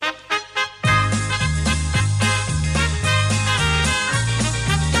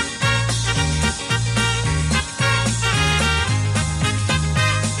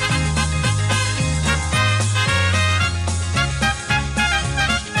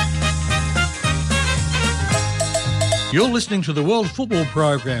You're listening to the World Football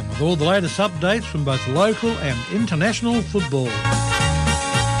Program with all the latest updates from both local and international football.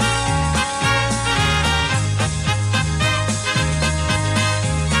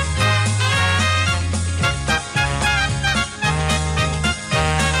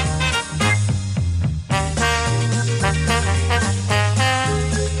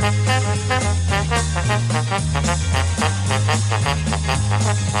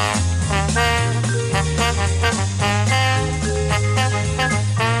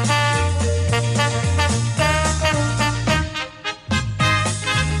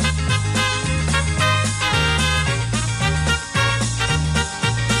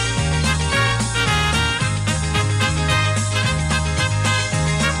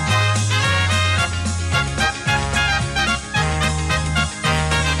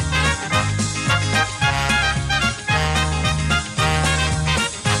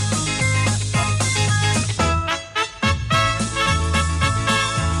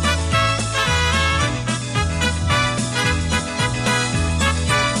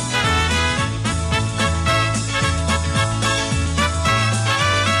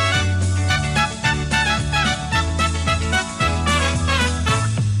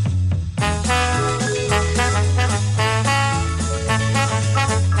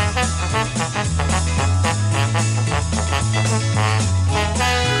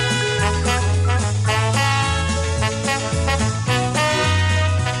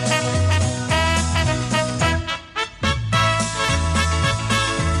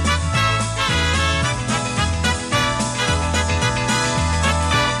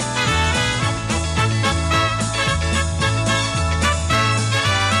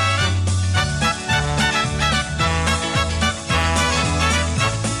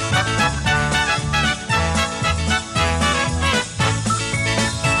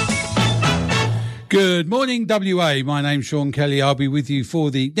 Good morning, WA. My name's Sean Kelly. I'll be with you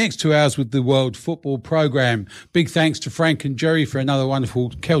for the next 2 hours with the World Football Programme. Big thanks to Frank and Jerry for another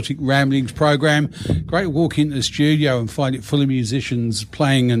wonderful Celtic Ramblings programme. Great to walk into the studio and find it full of musicians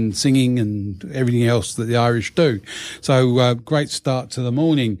playing and singing and everything else that the Irish do. So great start to the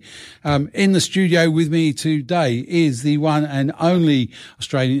morning. In the studio with me today is the one and only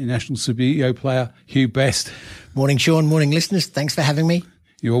Australian international Subbuteo player, Hugh Best. Morning, Sean. Morning, listeners. Thanks for having me.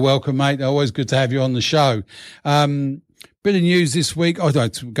 You're welcome, mate. Always good to have you on the show. Bit of news this week. I'd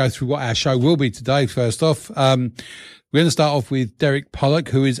like to go through what our show will be today, first off. We're going to start off with Derek Pollock,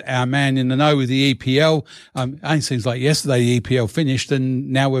 who is our man in the know with the EPL. It seems like yesterday the EPL finished and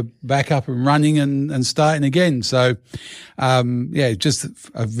now we're back up and running and starting again. So, just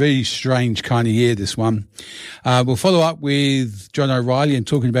a very strange kind of year, this one. We'll follow up with John O'Reilly and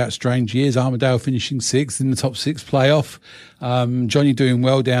talking about strange years. Armidale finishing sixth in the top six playoff. Johnny doing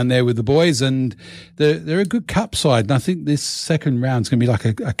well down there with the boys, and they're a good cup side. And I think this second round's going to be like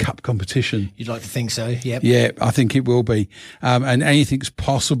a cup competition. You'd like to think so, yep. Yeah, I think it will be. And anything's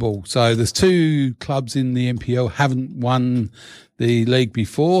possible. So there's two clubs in the NPL haven't won the league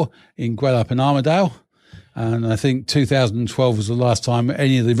before in Guelph and Armidale. And I think 2012 was the last time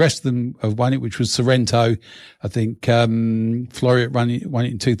any of the rest of them have won it, which was Sorrento. I think Floriat won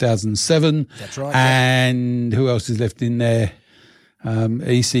it in 2007. That's right. And who else is left in there?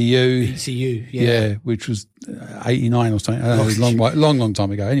 ECU. ECU, yeah. Which was 89 or something. I don't know, long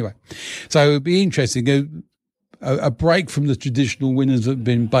time ago. Anyway, so it'd be interesting. A break from the traditional winners that have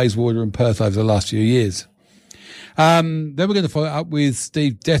been Bayswater and Perth over the last few years. Then we're going to follow up with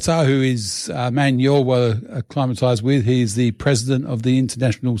Steve Detter, who is a man you're well acclimatised with. He's the president of the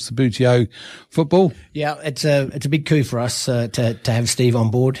International Subbuteo Football. Yeah, it's a big coup for us to have Steve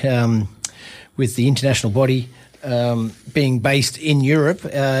on board with the international body. Being based in Europe,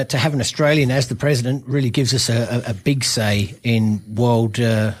 to have an Australian as the president really gives us a big say in world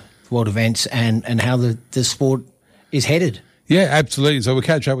events and how the sport is headed. Yeah, absolutely. So we'll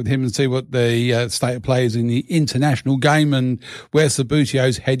catch up with him and see what the state of play is in the international game and where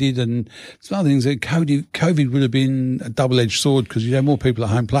Subbuteo's headed. And some other things that COVID would have been a double-edged sword because you'd have more people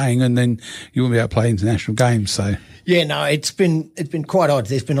at home playing and then you wouldn't be able to play international games. So yeah, no, it's been quite odd.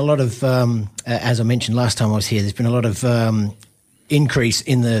 There's been a lot of, as I mentioned last time I was here, there's been a lot of increase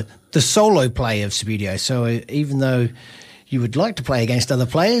in the solo play of Subbuteo. So even though you would like to play against other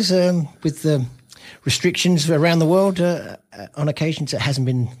players with the restrictions around the world, on occasions it hasn't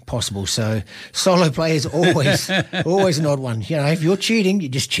been possible. So solo play is always an odd one. You know, if you're cheating, you're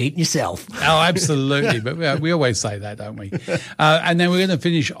just cheating yourself. Oh, absolutely. But we always say that, don't we? And then we're going to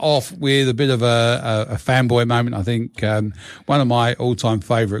finish off with a bit of a fanboy moment. I think one of my all-time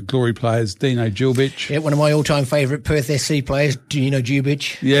favourite Glory players, Dino Djulbic. Yeah, one of my all-time favourite Perth SC players, Dino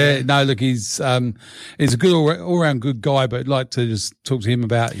Djulbic. Yeah, no, look, he's a good all-round good guy, but I'd like to just talk to him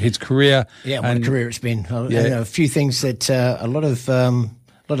about his career. Yeah, what a career it's been. You know, a few things that a lot of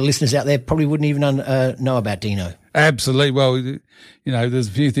listeners out there probably wouldn't even know about Dino. Absolutely. Well, you know, there's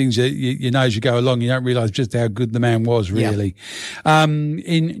a few things that you know as you go along, you don't realise just how good the man was, really. Yeah.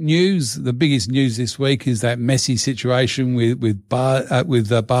 In news, the biggest news this week is that Messi situation with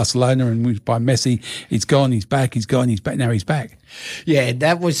Barcelona, and by Messi, he's gone, he's back, he's gone, he's back, now he's back. Yeah,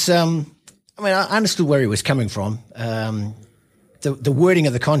 that was. I mean, I understood where he was coming from. The wording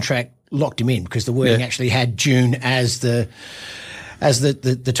of the contract locked him in because the wording actually had June as the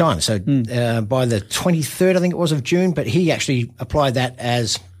time. So by the 23rd, I think it was, of June, but he actually applied that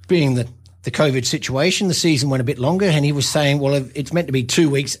as being the COVID situation. The season went a bit longer, and he was saying, well, it's meant to be 2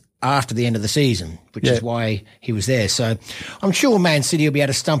 weeks after the end of the season, which is why he was there. So I'm sure Man City will be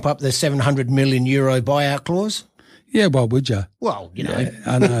able to stump up the €700 million buyout clause. Yeah, well, would you? Well, you know. Yeah,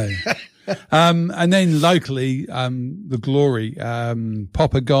 I know. And then locally, the Glory,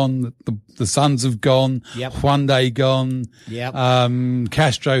 Popper gone, the Suns have gone, Juande gone,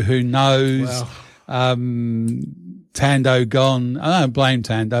 Castro, who knows, Tando gone. I don't blame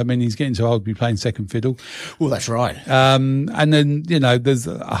Tando. I mean, he's getting too old to be playing second fiddle. Well, that's right. And then, you know, there's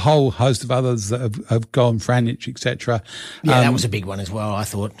a whole host of others that have gone, Franich, etc. Yeah, that was a big one as well, I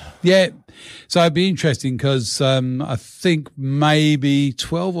thought. Yeah. So it'd be interesting because I think maybe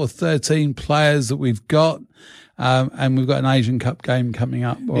 12 or 13 players that we've got. And we've got an Asian Cup game coming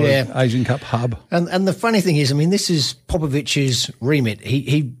up, or an Asian Cup hub. And the funny thing is, I mean, this is Popovic's remit.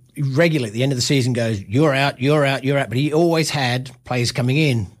 He regularly at the end of the season goes, you're out. But he always had players coming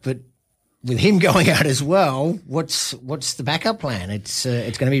in. But with him going out as well, what's the backup plan? It's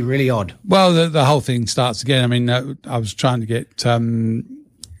going to be really odd. Well, the whole thing starts again. I mean, I was trying to get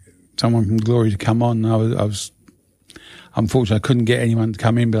someone from Glory to come on. I was unfortunately, I couldn't get anyone to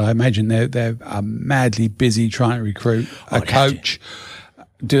come in, but I imagine they're madly busy trying to recruit a coach.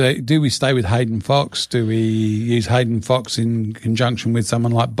 Do we stay with Hayden Fox? Do we use Hayden Fox in conjunction with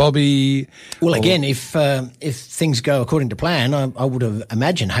someone like Bobby? Well, again, if things go according to plan, I would have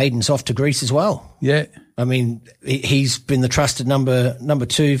imagined Hayden's off to Greece as well. Yeah, I mean, he's been the trusted number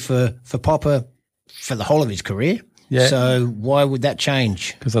two for Popper for the whole of his career. Yeah. So why would that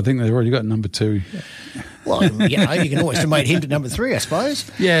change? Because I think they've already got number two. Well, you know, you can always demote him to number three, I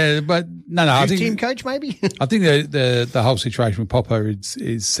suppose. Yeah, but no. I think team coach maybe. I think the whole situation with Popper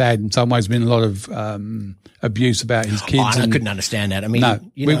is sad in some ways. There's been a lot of abuse about his kids. I couldn't understand that. I mean,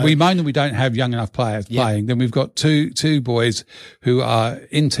 we moan that we don't have young enough players playing. Then we've got two boys who are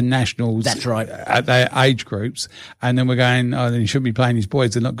internationals. That's right. At their age groups, and then we're going, then he shouldn't be playing his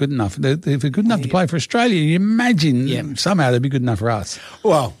boys. They're not good enough. If they're good enough to play for Australia, you imagine somehow they'd be good enough for us.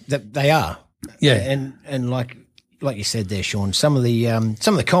 Well, they are. Yeah, and like you said there, Sean, some of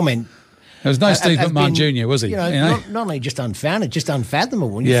the comment. There was no Steve McMahon Jr., was he? You know? Not only just unfounded, just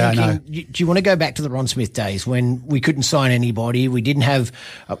unfathomable. You're thinking, I know. Do you want to go back to the Ron Smith days when we couldn't sign anybody, we didn't have,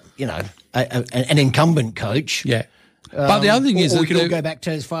 an incumbent coach? Yeah. But the other thing is, we could all go back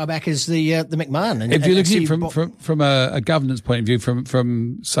to as far back as the McMahon. If you're looking at it from a governance point of view,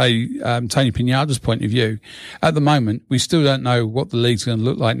 from say Tony Pinada's point of view, at the moment we still don't know what the league's going to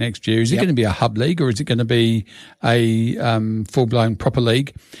look like next year. Is it going to be a hub league or is it going to be a full blown proper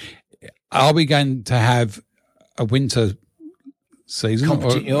league? Are we going to have a winter season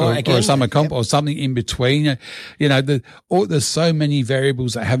or a summer comp or something in between? You know, there's so many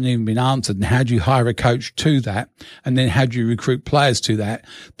variables that haven't even been answered. And how do you hire a coach to that? And then how do you recruit players to that?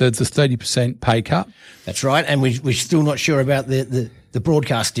 The 30% pay cut. That's right. And we're still not sure about the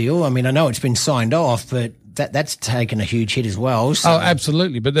broadcast deal. I mean, I know it's been signed off, but that's taken a huge hit as well. So. Oh,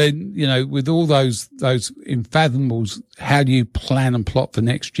 absolutely. But then, you know, with all those unfathomables, how do you plan and plot for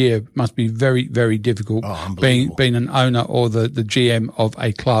next year? It must be very, very difficult being an owner or the GM of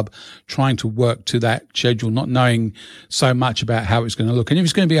a club trying to work to that schedule, not knowing so much about how it's going to look. And if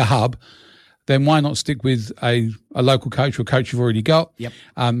it's going to be a hub, then why not stick with a local coach or a coach you've already got? Yep.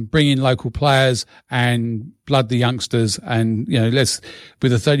 Bring in local players and blood the youngsters and, you know,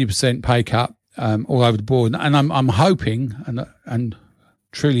 with a 30% pay cut, all over the board. And I'm hoping, and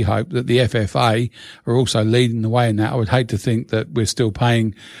truly hope that the FFA are also leading the way in that. I would hate to think that we're still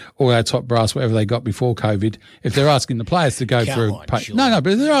paying all our top brass whatever they got before COVID. If they're asking the players to go but if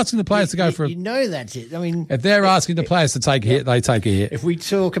they're asking the players to go for that's it. I mean, if they're asking the players to take a hit, they take a hit. If we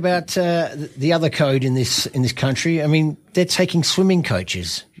talk about the other code in this country, I mean, they're taking swimming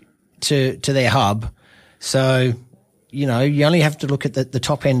coaches to their hub. So, you only have to look at the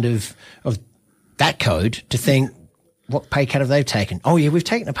top end of that code to think, what pay cut have they taken? Oh, yeah, we've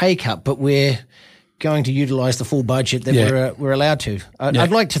taken a pay cut, but we're going to utilise the full budget that we're allowed to.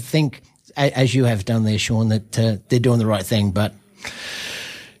 I'd like to think, as you have done there, Sean, that they're doing the right thing, but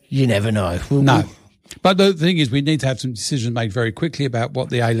you never know. But the thing is, we need to have some decisions made very quickly about what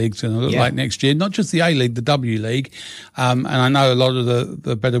the A-League's going to look like next year. Not just the A-League, the W League. And I know a lot of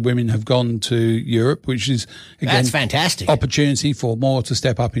the better women have gone to Europe, which is, again, that's fantastic. Opportunity for more to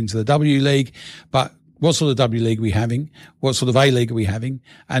step up into the W League. But what sort of W League are we having? What sort of A-League are we having?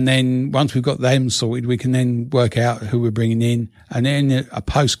 And then once we've got them sorted, we can then work out who we're bringing in. And then a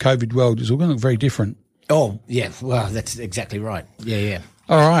post-COVID world is all going to look very different. Oh, yeah. Well, that's exactly right. Yeah.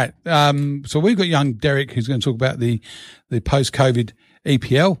 All right. So we've got young Derek who's going to talk about the post-COVID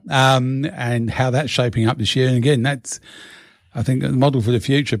EPL and how that's shaping up this year. And again, that's, I think, a model for the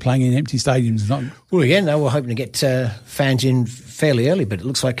future, playing in empty stadiums. Well, again, we're hoping to get fans in fairly early, but it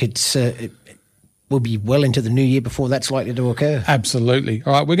looks like it will be well into the new year before that's likely to occur. Absolutely.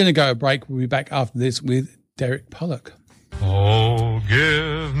 All right, we're going to go a break. We'll be back after this with Derek Pollock. Oh,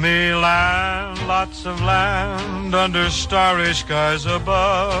 give me land, lots of land under starry skies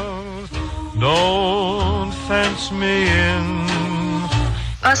above. Don't fence me in.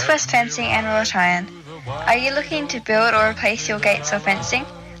 Oswest Fencing and Wrought Iron. Are you looking to build or replace your gates or fencing?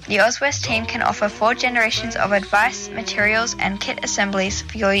 The Oswest team can offer 4 generations of advice, materials and kit assemblies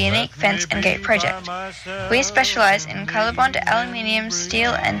for your unique fence and gate project. We specialise in colorbond, aluminium,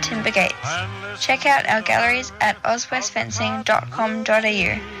 steel and timber gates. Check out our galleries at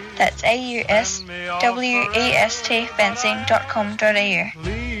oswestfencing.com.au. That's AUSWEST fencing.com.au.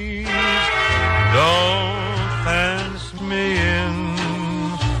 Please don't fence me in.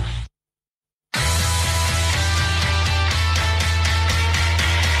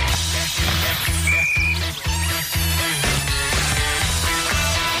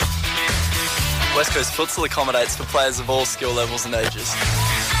 West Coast Futsal accommodates for players of all skill levels and ages.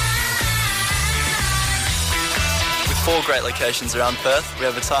 With 4 great locations around Perth, we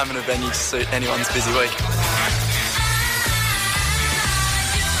have a time and a venue to suit anyone's busy week.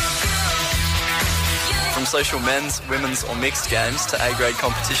 From social men's, women's or mixed games to A-grade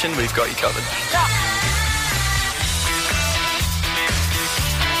competition, we've got you covered.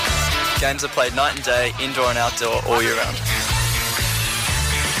 Games are played night and day, indoor and outdoor, all year round.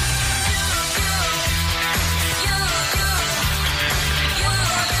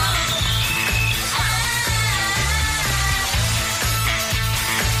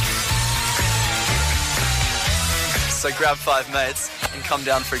 So grab 5 mates and come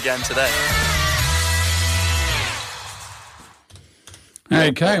down for a game today.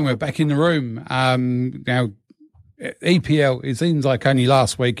 Okay, and we're back in the room. Now, EPL, it seems like only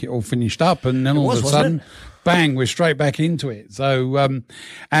last week it all finished up, and then all of a sudden, bang, we're straight back into it. So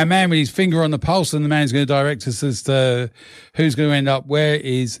our man with his finger on the pulse, and the man who's going to direct us as to who's going to end up where,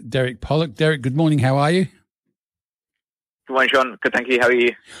 is Derek Pollock. Derek, good morning. How are you? Good morning, Sean. Good, thank you. How are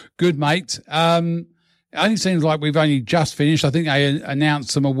you? Good, mate. It only seems like we've only just finished. I think they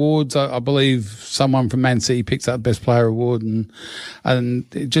announced some awards. I believe someone from Man City picks up Best Player Award, and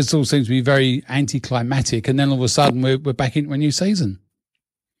it just all seems to be very anticlimactic. And then all of a sudden, we're back into a new season.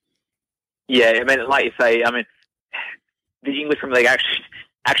 Yeah, I mean, like you say, I mean, the English Premier League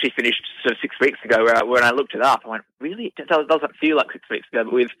actually finished sort of 6 weeks ago. When I looked it up, I went, really? It doesn't feel like 6 weeks ago.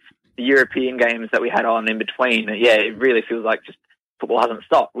 But with the European games that we had on in between, yeah, it really feels like just football hasn't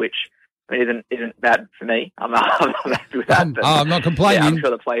stopped, which isn't bad for me. I'm happy with that. I'm not complaining. Yeah, I'm sure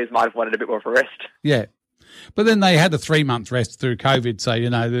the players might have wanted a bit more of a rest. Yeah. But then they had a 3-month rest through COVID. So,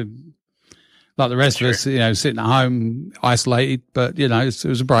 like the rest of us, sitting at home isolated, but, it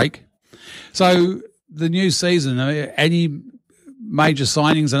was a break. So the new season, any major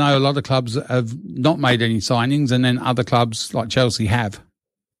signings? I know a lot of clubs have not made any signings, and then other clubs like Chelsea have.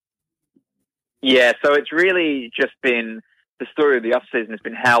 Yeah, so it's really just been the story of the off-season has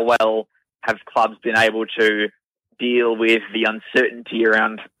been how well have clubs been able to deal with the uncertainty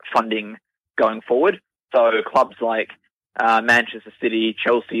around funding going forward. So clubs like Manchester City,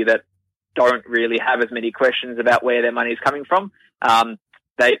 Chelsea, that don't really have as many questions about where their money is coming from,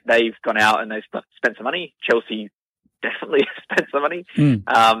 they've gone out and they've spent some money. Chelsea definitely spent some money.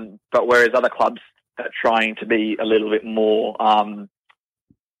 But whereas other clubs are trying to be a little bit more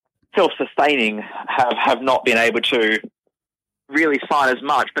self-sustaining have not been able to really sign as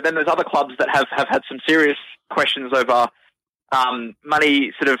much. But then there's other clubs that have had some serious questions over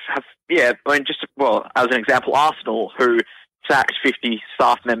money. Sort of have as an example, Arsenal, who sacked 50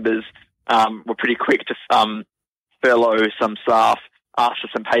 staff members, were pretty quick to furlough some staff, asked for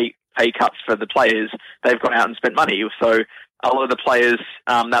some pay cuts for the players. They've gone out and spent money. So a lot of the players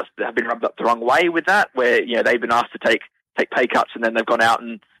have been rubbed up the wrong way with that, where they've been asked to take pay cuts, and then they've gone out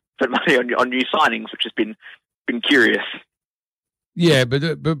and spent money on new signings, which has been curious. Yeah,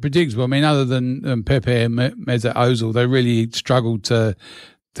 but predictable. I mean, other than Pepe and Mesut Ozil, they really struggled to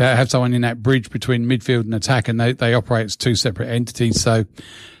have someone in that bridge between midfield and attack, and they operate as two separate entities. So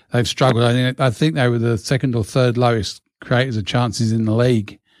they've struggled. I think they were the second or third lowest creators of chances in the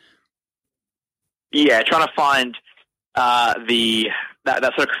league. Yeah, trying to find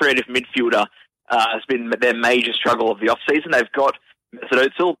that sort of creative midfielder has been their major struggle of the off-season. They've got Mesut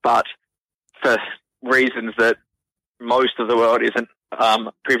Ozil, but for reasons that most of the world isn't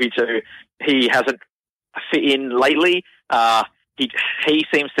privy to, he hasn't fit in lately. He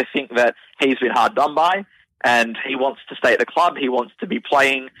seems to think that he's been hard done by, and he wants to stay at the club. He wants to be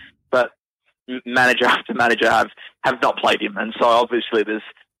playing, but manager after manager have not played him, and so obviously there's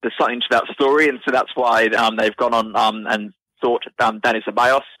something to that story, and so that's why they've gone on and sought Dani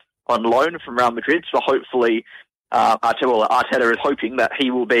Ceballos on loan from Real Madrid. So hopefully, Arteta is hoping that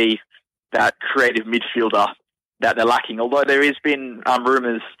he will be that creative midfielder that they're lacking. Although there has been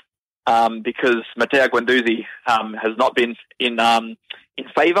rumours because Matteo Guendouzi has not been in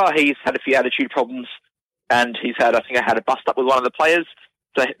favour. He's had a few attitude problems, and he's had a bust up with one of the players.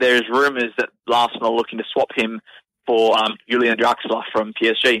 So there's rumours that Arsenal are looking to swap him for Julian Draxler from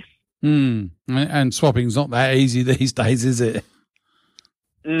PSG. And swapping's not that easy these days, is it?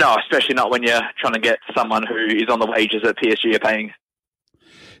 No, especially not when you're trying to get someone who is on the wages that PSG are paying.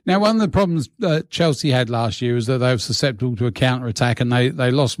 Now, one of the problems that Chelsea had last year is that they were susceptible to a counter-attack, and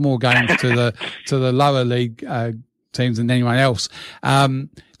they lost more games to the lower league teams than anyone else. Do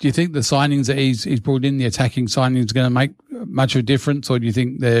you think the signings that he's brought in, the attacking signings, are going to make much of a difference, or do you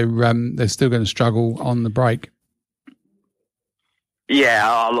think they're still going to struggle on the break? Yeah,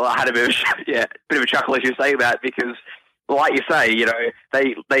 I had a bit of a chuckle as you say that, because, like you say,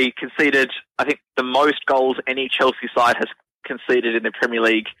 they conceded, I think, the most goals any Chelsea side has conceded in the Premier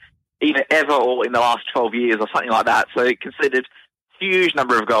League, either ever or in the last 12 years or something like that. So it conceded a huge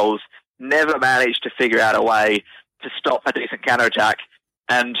number of goals, never managed to figure out a way to stop a decent counter-attack,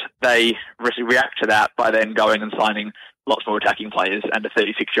 and they react to that by then going and signing lots more attacking players and a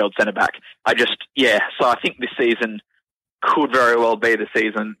 36-year-old centre-back. So I think this season could very well be the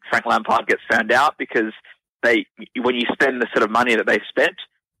season Frank Lampard gets found out, because when you spend the sort of money that they've spent,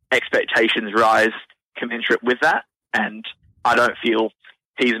 expectations rise commensurate with that, and I don't feel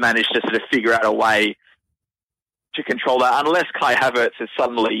he's managed to sort of figure out a way to control that, unless Kai Havertz is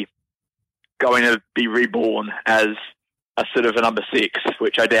suddenly going to be reborn as a sort of a number 6,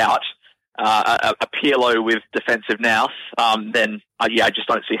 which I doubt, a Pirlo with defensive nous, then I just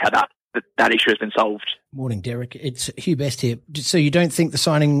don't see how that issue has been solved. Morning, Derek. It's Hugh Best here. So you don't think the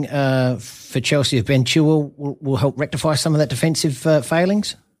signing for Chelsea of Ben Chilwell will help rectify some of that defensive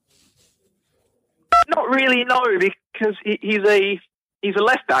failings? Not really, no, because he's a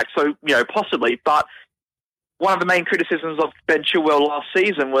left back, so possibly. But one of the main criticisms of Ben Chilwell last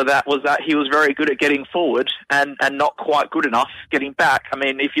season was that he was very good at getting forward and not quite good enough getting back. I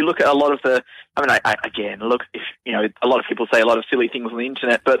mean, if you look at a lot of a lot of people say a lot of silly things on the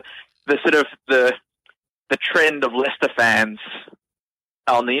internet, but the sort of the trend of Leicester fans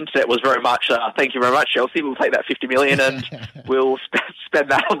on the internet was very much, thank you very much, Chelsea, we'll take that 50 million and we'll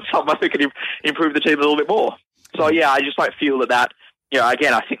spend that on someone who can improve the team a little bit more. So, I just don't feel that,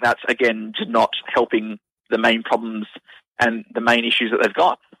 again, I think that's, again, just not helping the main problems and the main issues that they've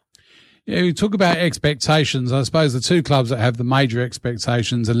got. Yeah, we talk about expectations. I suppose the two clubs that have the major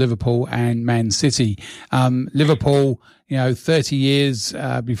expectations are Liverpool and Man City. Liverpool, 30 years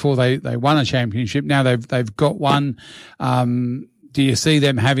before they won a championship. Now they've got one. Do you see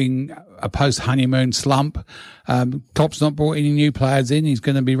them having a post-honeymoon slump? Klopp's not brought any new players in. He's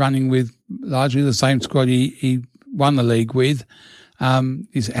going to be running with largely the same squad he won the league with. How do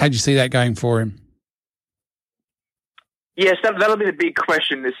you see that going for him? Yes, that'll be the big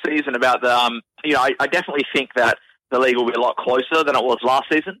question this season about the, I definitely think that the league will be a lot closer than it was last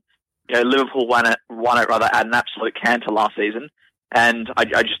season. Liverpool won it rather at an absolute canter last season, and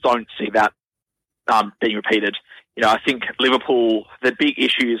I just don't see that being repeated. I think Liverpool, the big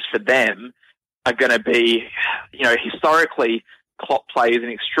issues for them are going to be, historically, Klopp plays an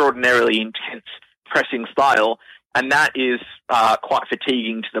extraordinarily intense pressing style, And that is quite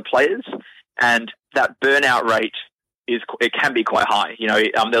fatiguing to the players. And that burnout rate it can be quite high.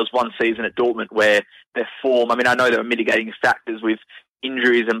 There was one season at Dortmund where their form, I know there were mitigating factors with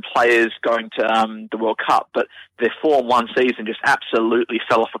injuries and players going to the World Cup, but their form one season just absolutely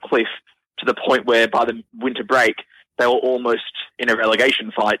fell off a cliff to the point where by the winter break, they were almost in a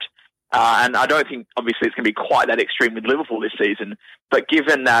relegation fight. And I don't think, obviously, it's going to be quite that extreme with Liverpool this season. But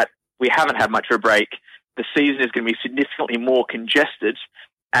given that we haven't had much of a break, the season is going to be significantly more congested,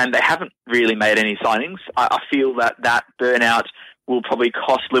 and they haven't really made any signings. I feel that burnout will probably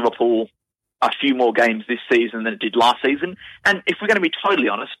cost Liverpool a few more games this season than it did last season. And if we're going to be totally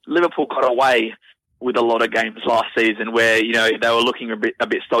honest, Liverpool got away with a lot of games last season where, they were looking a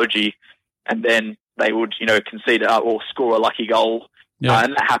bit stodgy, and then they would, concede or score a lucky goal. Yeah.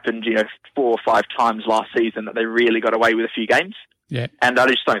 And that happened, 4 or 5 times last season that they really got away with a few games. Yeah. And I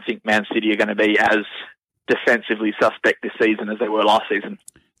just don't think Man City are going to be as defensively suspect this season as they were last season.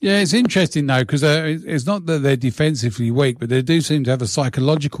 Yeah, it's interesting, though, because it's not that they're defensively weak, but they do seem to have a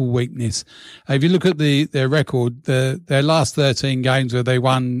psychological weakness. If you look at their record, their last 13 games where they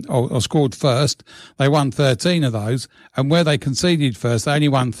won or scored first, they won 13 of those. And where they conceded first, they only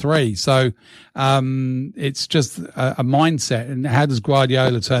won 3. So it's just a mindset. And how does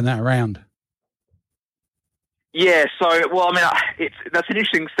Guardiola turn that around? Yeah, that's an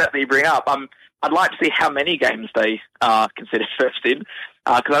interesting stat that you bring up. I'd like to see how many games they considered first in,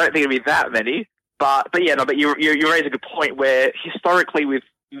 because I don't think it'll be that many. But you raise a good point where historically with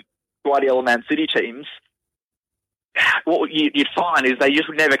Guardiola Man City teams, what you'd find is they just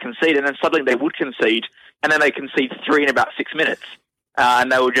would never concede, and then suddenly they would concede, and then they concede 3 in about 6 minutes,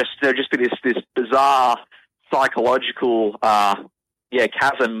 and there'll just be this bizarre psychological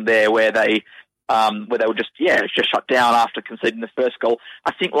chasm there where they would just shut down after conceding the first goal.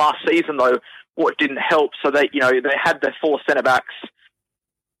 I think last season though, what didn't help, so they had their 4 centre backs,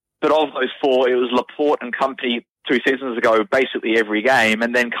 but of those 4, it was Laporte and Kompany 2 seasons ago, basically every game,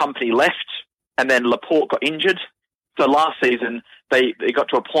 and then Kompany left, and then Laporte got injured. So last season they got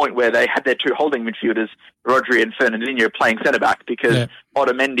to a point where they had their 2 holding midfielders, Rodri and Fernandinho, playing centre back because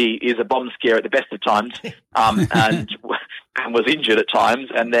Otamendi is a bomb scare at the best of times, and was injured at times,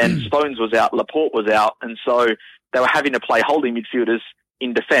 and then Stones was out, Laporte was out, and so they were having to play holding midfielders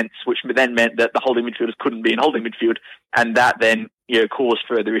in defence, which then meant that the holding midfielders couldn't be in holding midfield, and that then caused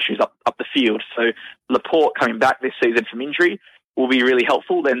further issues up the field. So Laporte coming back this season from injury will be really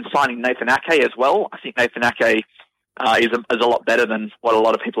helpful. Then signing Nathan Ake as well. I think Nathan Ake is a lot better than what a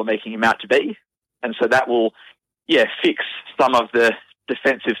lot of people are making him out to be, and so that will fix some of the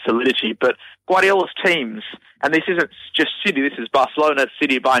defensive solidity. But Guardiola's teams, and this isn't just City, this is Barcelona,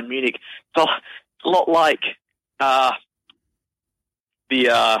 City, Bayern Munich. It's a lot like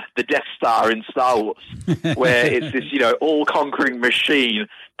the Death Star in Star Wars, where it's this all-conquering machine,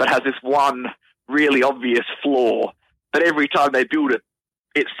 but has this one really obvious flaw. But every time they build it,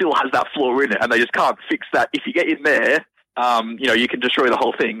 it still has that flaw in it, and they just can't fix that. If you get in there, you can destroy the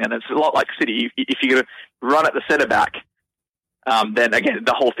whole thing. And it's a lot like City. If you're going to run at the centre back, then again,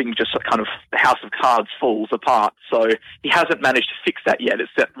 the whole thing just kind of, the house of cards falls apart. So he hasn't managed to fix that yet.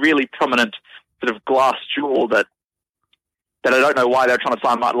 It's that really prominent sort of glass jewel that I don't know why they're trying to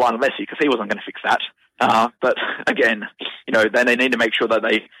sign Lionel Messi, because he wasn't going to fix that. But again, then they need to make sure that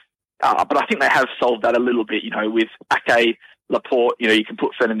they, but I think they have solved that a little bit, with Ake, Laporte, you can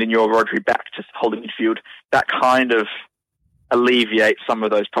put Fernandinho or Rodri back to holding midfield. That kind of alleviates some of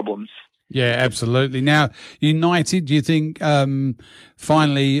those problems. Yeah, absolutely. Now, United, do you think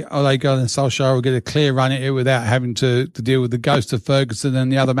finally Ole Gunnar Solskjaer will get a clear run at it without having to deal with the ghost of Ferguson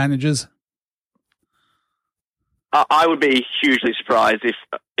and the other managers? I would be hugely surprised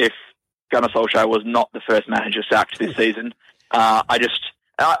if Gunnar Solskjaer was not the first manager sacked this season.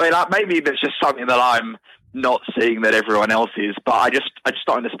 Maybe there's just something that I'm not seeing that everyone else is, but I just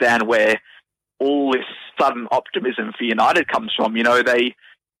don't understand where all this sudden optimism for United comes from.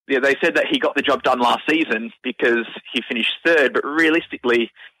 They said that he got the job done last season because he finished 3rd, but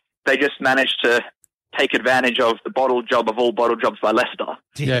realistically, they just managed to take advantage of the bottle job of all bottle jobs by Leicester,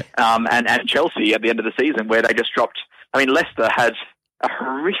 and Chelsea at the end of the season, where they just dropped. Leicester had a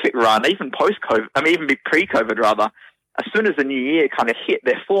horrific run, even post-COVID. Even pre-COVID rather. As soon as the new year kind of hit,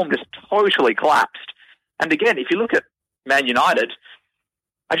 their form just totally collapsed. And again, if you look at Man United,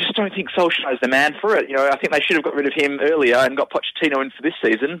 I just don't think Solskjaer is the man for it. I think they should have got rid of him earlier and got Pochettino in for this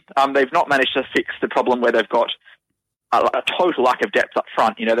season. They've not managed to fix the problem where they've got a total lack of depth up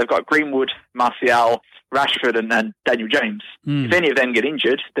front. They've got Greenwood, Martial, Rashford, and Daniel James. If any of them get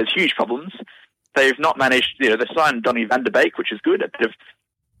injured, there's huge problems. They've not managed, they've signed Donny van de Beek, which is good, a bit of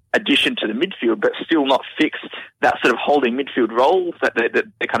addition to the midfield, but still not fixed that sort of holding midfield role that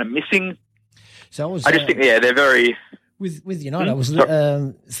they're kind of missing. So I just think, they're very... With United, I was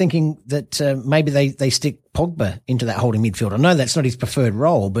thinking that maybe they stick Pogba into that holding midfield. I know that's not his preferred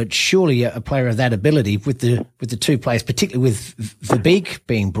role, but surely a player of that ability with the two players, particularly with Verbeek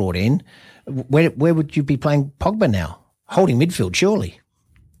being brought in, where would you be playing Pogba now? Holding midfield, surely.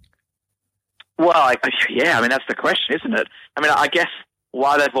 Well, yeah, I mean, that's the question, isn't it? I mean, I guess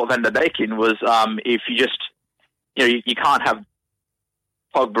why they brought Van der Beek in was if you just, you can't have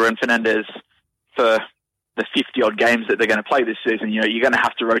Pogba and Fernandes for the 50-odd games that they're going to play this season. You're going to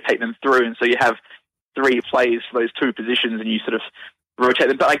have to rotate them through, and so you have 3 players for those 2 positions, and you sort of rotate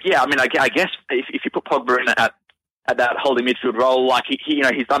them. But I guess if you put Pogba in at that holding midfield role, like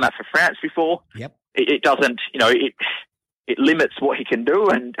he's done that for France before. Yep. It doesn't, it limits what he can do,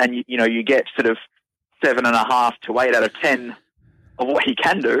 and you get sort of 7.5 to 8 out of 10 of what he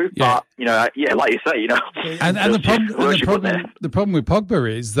can do. Yeah. But like you say, and the problem with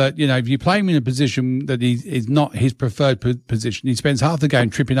Pogba is that if you play him in a position that is not his preferred position, he spends half the game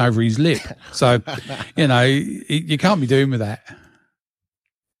tripping over his lip. So you can't be doing with that.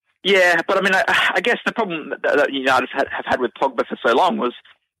 Yeah, but I mean, I guess the problem that United have had with Pogba for so long was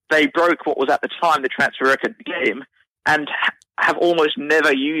they broke what was at the time the transfer record game, and have almost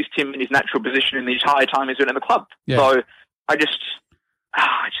never used him in his natural position in the entire time he's been in the club. Yeah. So I just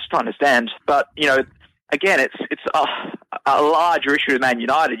don't understand. But again, it's a larger issue with Man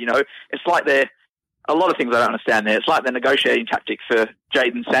United. It's like a lot of things I don't understand there. It's like the negotiating tactic for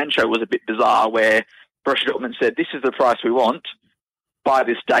Jadon Sancho was a bit bizarre, where Borussia Dortmund said, "This is the price we want by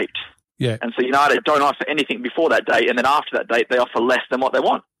this date." Yeah. And so United don't offer anything before that date, and then after that date, they offer less than what they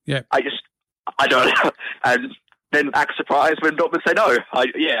want. Yeah. I don't know. And then act surprised when Dortmund say no.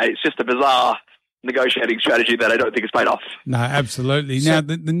 It's just a bizarre negotiating strategy that I don't think has paid off. No, absolutely. Now,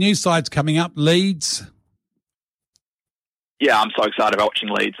 the new side's coming up, Leeds. Yeah, I'm so excited about watching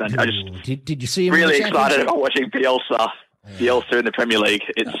Leeds. And I just did you see him really in the excited about watching Bielsa in the Premier League.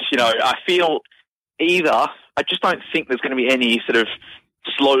 It's, I feel I just don't think there's going to be any sort of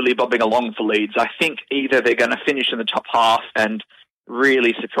slowly bobbing along for Leeds. I think either they're going to finish in the top half and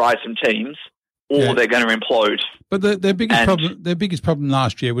really surprise some teams, or they're going to implode. But their biggest problem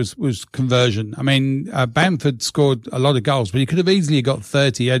last year was conversion. I mean, Bamford scored a lot of goals, but he could have easily got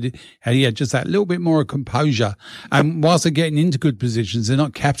 30 had he had just that little bit more composure. And whilst they're getting into good positions, they're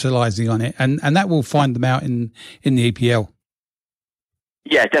not capitalising on it, and that will find them out in the EPL.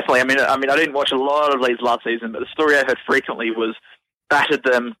 Yeah, definitely. I mean, I didn't watch a lot of Leeds last season, but the story I heard frequently was battered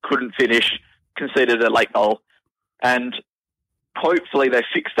them, couldn't finish, conceded a late goal, and hopefully they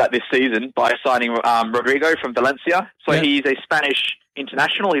fixed that this season by signing Rodrigo from Valencia. So he's a Spanish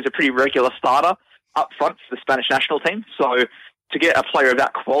international. He's a pretty regular starter up front for the Spanish national team. So to get a player of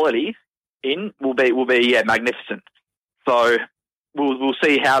that quality in will be magnificent. So we'll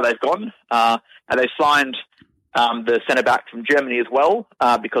see how they've gone. And they've signed the centre back from Germany as well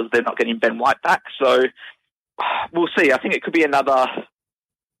because they're not getting Ben White back. So we'll see. I think it could be another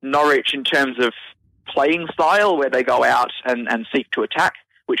Norwich in terms of playing style, where they go out and seek to attack,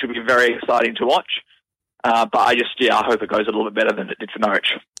 which would be very exciting to watch. But I hope it goes a little bit better than it did for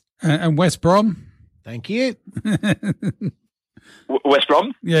Norwich. And West Brom? Thank you. West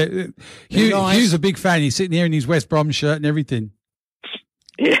Brom? Yeah. Hugh's a big fan. He's sitting here in his West Brom shirt and everything.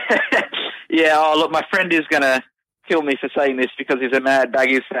 Yeah. Yeah. Oh, look, my friend is going to kill me for saying this because he's a mad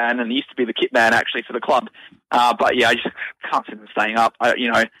Baggies fan and he used to be the kit man actually for the club. But yeah, I just can't see them staying up.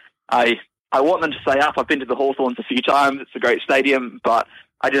 I want them to stay up. I've been to the Hawthorns a few times. It's a great stadium, but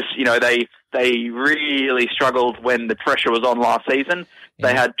I just, they really struggled when the pressure was on last season. Yeah.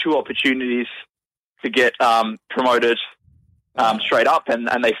 They had 2 opportunities to get promoted straight up, and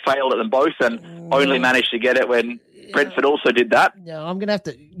they failed at them both, and only managed to get it when Brentford also did that. No, I'm going to have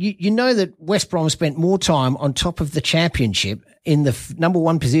to. You know that West Brom spent more time on top of the championship in the number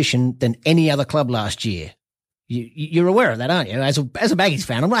 1 position than any other club last year. You're aware of that, aren't you? As a Baggies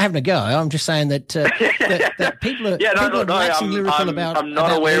fan, I'm not having a go. I'm just saying that, that people are waxing lyrical about. I'm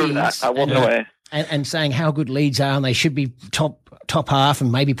not aware of that. I wasn't aware. And saying how good Leeds are and they should be top half and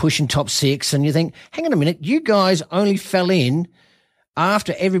maybe pushing top 6. And you think, hang on a minute, you guys only fell in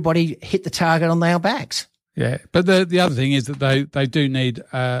after everybody hit the target on their backs. Yeah, but the other thing is that they do need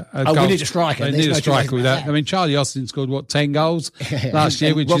a goal. We need a striker. They need a striker with that. I mean, Charlie Austin scored 10 goals last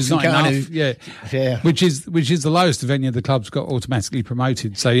year, which is not enough. Yeah, which is the lowest of any of the clubs got automatically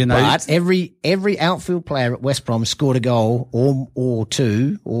promoted. So but every outfield player at West Brom scored a goal or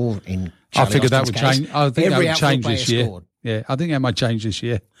 2, or in Charlie I figured Austin's that would change. I think that would change this year. Scored. Yeah, I think that might change this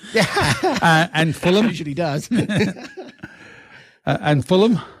year. And Fulham usually does. And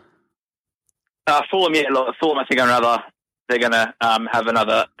Fulham. Fulham, Fulham, I think they're going to have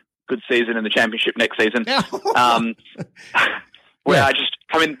another good season in the Championship next season. The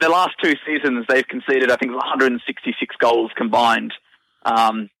last two seasons they've conceded, I think, 166 goals combined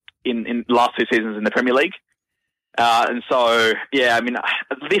in the last two seasons in the Premier League. And so,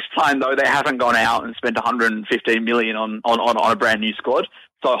 this time though they haven't gone out and spent 115 million on a brand new squad.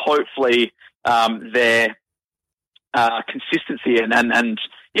 So hopefully their consistency and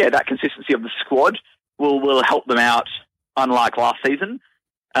that consistency of the squad will help them out, unlike last season.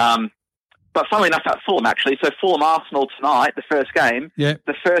 But funnily enough, at Fulham actually. So Fulham Arsenal tonight, the first game,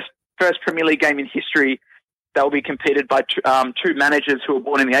 the first Premier League game in history that will be competed by two managers who were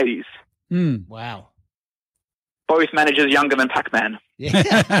born in the 80s. Mm. Wow. Both managers younger than Pac-Man.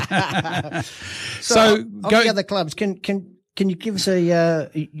 Yeah. so of the other clubs, can you give us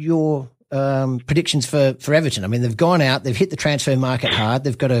your predictions for Everton? I mean, they've gone out, they've hit the transfer market hard,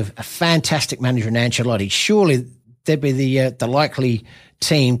 they've got a fantastic manager in Ancelotti. Surely they'd be the likely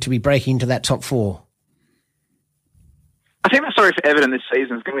team to be breaking into that top four. I think the story for Everton this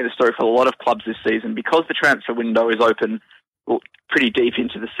season is going to be the story for a lot of clubs this season, because the transfer window is open pretty deep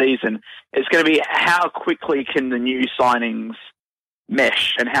into the season. It's going to be how quickly can the new signings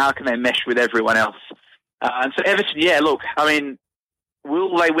mesh, and how can they mesh with everyone else. And so Everton,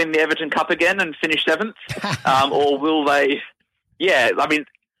 will they win the Everton Cup again and finish 7th? Or will they...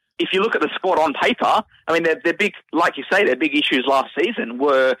 if you look at the squad on paper, they're big, like you say, their big issues last season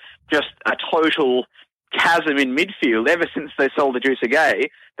were just a total chasm in midfield. Ever since they sold Idrissa Gueye,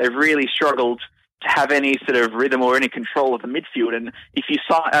 they've really struggled to have any sort of rhythm or any control of the midfield. And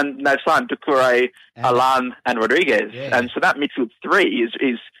they've signed Doucouré, Allan, and Rodriguez, and so that midfield three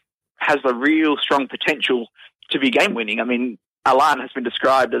has the real strong potential to be game winning. Allan has been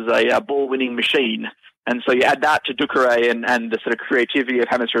described as a ball winning machine, and so you add that to Doucouré and the sort of creativity of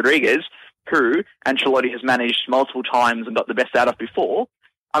James Rodriguez, who Ancelotti has managed multiple times and got the best out of before.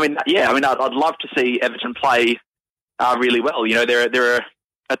 I'd love to see Everton play really well. They're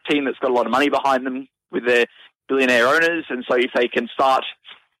a team that's got a lot of money behind them with their billionaire owners, and so if they can start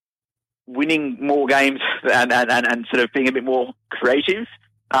winning more games and sort of being a bit more creative,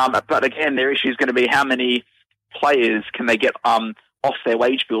 but again, their issue is going to be how many players can they get off their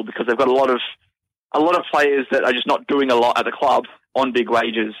wage bill, because they've got a lot of players that are just not doing a lot at the club on big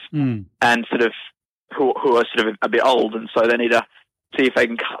wages, and sort of who are sort of a bit old, and so they need to see if they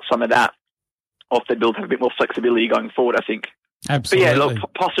can cut some of that off their bill to have a bit more flexibility going forward, I think. Absolutely.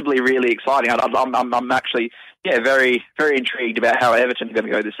 But possibly really exciting. I'm actually, very, very intrigued about how Everton are going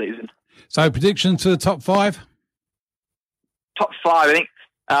to go this season. So predictions to the top 5? Top 5, I think.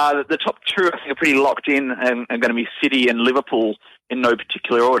 The top 2, I think, are pretty locked in and are going to be City and Liverpool in no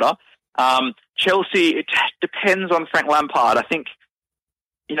particular order. Chelsea, it depends on Frank Lampard. I think,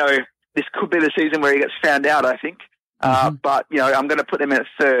 this could be the season where he gets found out, I think. But, I'm going to put them at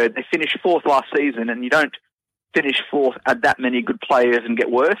 3rd. They finished 4th last season, and you don't finish 4th at that many good players and get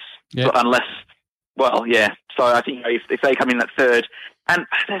worse, unless, so I think if they come in at 3rd. And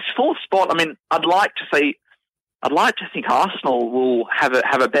this 4th spot, I'd like to think Arsenal will have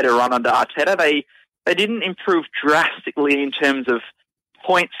a better run under Arteta. They didn't improve drastically in terms of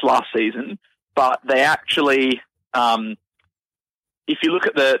points last season, but they actually, if you look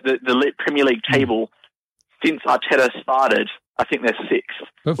at the Premier League table, since Arteta started, I think they're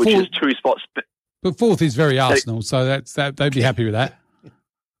 6th, which is 2 spots. But 4th is very Arsenal, so they'd be happy with that.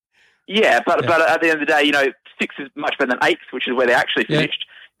 Yeah, but at the end of the day, 6th is much better than 8th, which is where they actually finished.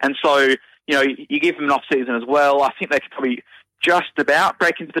 And so, you give them an off-season as well. I think they could probably just about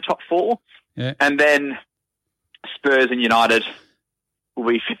break into the top 4. Yeah. And then Spurs and United will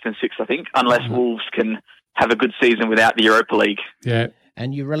be 5th and 6th, I think, unless Wolves can have a good season without the Europa League. Yeah.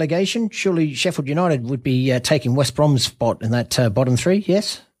 And your relegation, surely Sheffield United would be taking West Brom's spot in that bottom 3,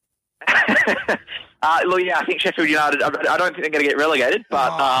 yes? I think Sheffield United, I don't think they're going to get relegated,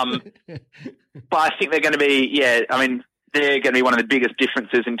 but I think they're going to be, they're going to be one of the biggest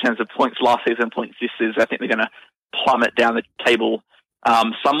differences in terms of points last season, points this season. I think they're going to plummet down the table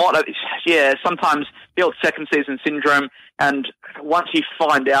somewhat. Sometimes the old second season syndrome, and once you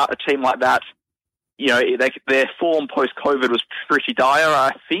find out a team like that, their form post-COVID was pretty dire,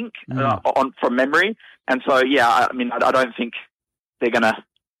 I think, from memory. And so, I don't think they're going to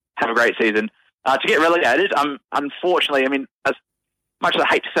have a great season. To get relegated, unfortunately, as much as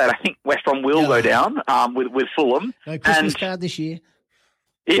I hate to say it, I think West Brom will go down with Fulham. No Christmas card this year.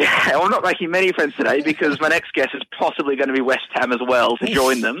 Yeah, I'm not making many friends today because my next guest is possibly going to be West Ham as well to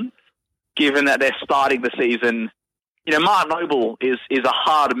join them, given that they're starting the season. Mark Noble is a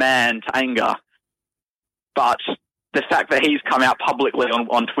hard man to anger, but the fact that he's come out publicly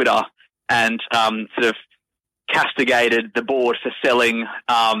on Twitter and sort of castigated the board for selling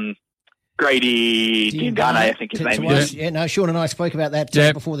Grady Diangane, I think his name is. Yeah, no, Sean and I spoke about that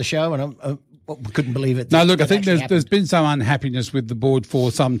before the show, and I couldn't believe it. No, look, I think there's been some unhappiness with the board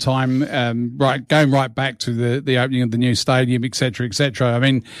for some time, going right back to the opening of the new stadium, et cetera, et cetera. I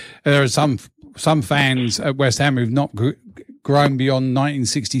mean, there are some fans at West Ham who've not grown beyond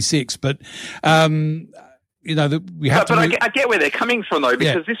 1966, but you know, we have to. But I get where they're coming from, though,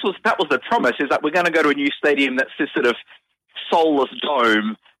 because that was the promise: is that we're going to go to a new stadium that's this sort of soulless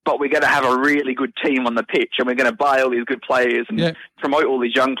dome, but we're going to have a really good team on the pitch, and we're going to buy all these good players and promote all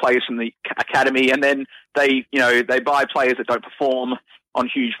these young players from the academy, and then they buy players that don't perform on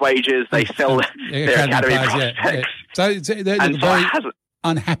huge wages. They sell their academy prospects. So they're a very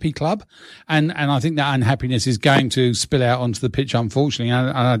unhappy club, and I think that unhappiness is going to spill out onto the pitch, unfortunately.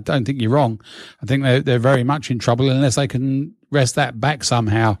 And I don't think you're wrong. I think they're very much in trouble unless they can wrest that back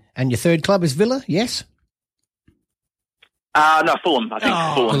somehow. And your third club is Villa, yes? No, Fulham. I think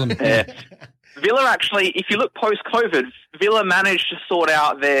Fulham. Yeah. Villa actually, if you look post-COVID, Villa managed to sort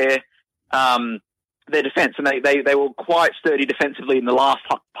out their defence, and they were quite sturdy defensively in the last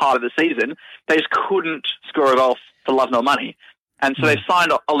part of the season. They just couldn't score a goal for love nor money. And so they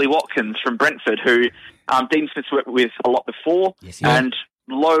signed Ollie Watkins from Brentford, who Dean Smith's worked with a lot before, and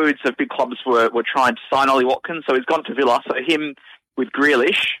loads of big clubs were trying to sign Ollie Watkins. So he's gone to Villa. So him with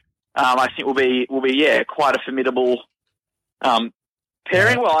Grealish, I think will be quite a formidable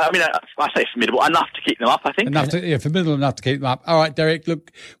pairing. Well, I mean, I say formidable enough to keep them up, I think. Formidable enough to keep them up. All right, Derek,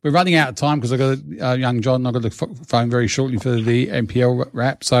 look, we're running out of time because I've got young John. I've got to phone very shortly for the NPL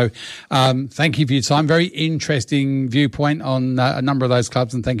wrap. So thank you for your time. Very interesting viewpoint on a number of those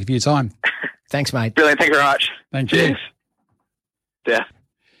clubs, and thank you for your time. Thanks, mate. Brilliant. Thank you very much. Thank you. Yeah.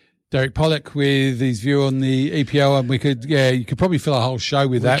 Derek Pollock with his view on the EPL, and you could probably fill a whole show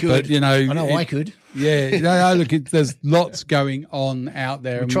with that. But I could. Yeah, look, there's lots going on out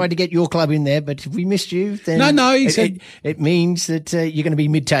there. We tried to get your club in there, but if we missed you, then it means that you're going to be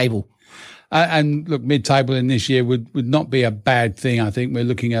mid-table. And look, mid-table in this year would not be a bad thing. I think we're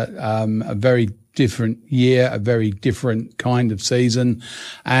looking at a very different year, a very different kind of season,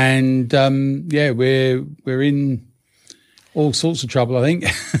 and we're in all sorts of trouble, I think.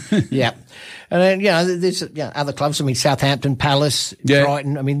 Yeah. And then, there's other clubs. I mean, Southampton, Palace,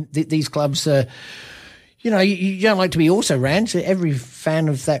 Brighton. I mean, these clubs, you don't like to be also ran. So every fan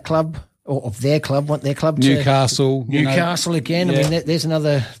of that club or of their club want their club Newcastle again. I mean, there's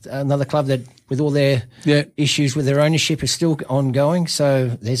another club that with all their issues with their ownership is still ongoing. So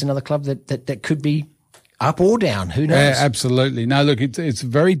there's another club that could be up or down, who knows? Yeah, absolutely. No, look, it's a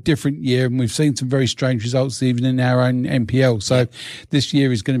very different year, and we've seen some very strange results even in our own NPL. So this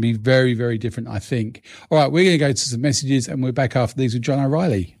year is going to be very, very different, I think. All right, we're going to go to some messages, and we're back after these with John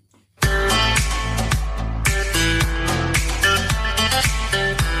O'Reilly.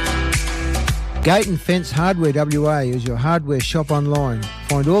 Gate and Fence Hardware WA is your hardware shop online.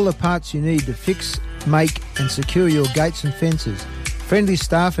 Find all the parts you need to fix, make and secure your gates and fences. Friendly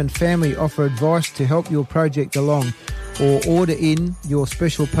staff and family offer advice to help your project along or order in your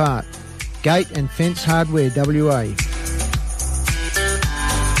special part. Gate and Fence Hardware WA.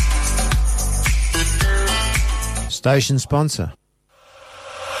 Station sponsor.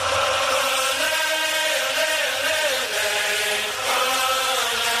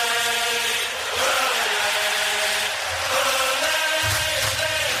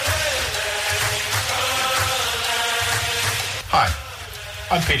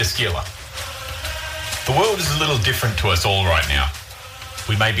 I'm Peter Skeeler. The world is a little different to us all right now.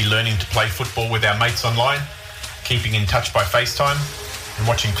 We may be learning to play football with our mates online, keeping in touch by FaceTime, and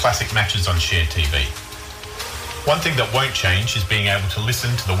watching classic matches on Share TV. One thing that won't change is being able to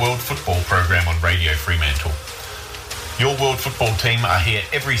listen to the World Football program on Radio Fremantle. Your World Football team are here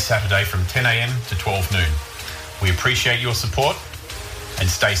every Saturday from 10 a.m. to 12 noon. We appreciate your support, and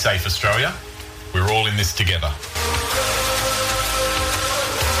stay safe, Australia. We're all in this together.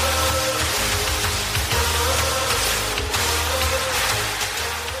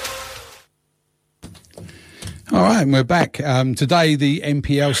 All right, and we're back. Today, the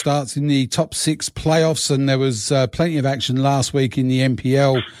NPL starts in the top 6 playoffs, and there was plenty of action last week in the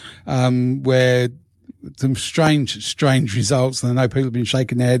NPL where some strange results. And I know people have been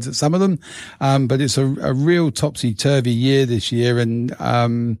shaking their heads at some of them, but it's a real topsy-turvy year this year. And,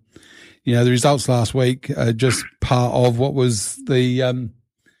 the results last week are just part of what was the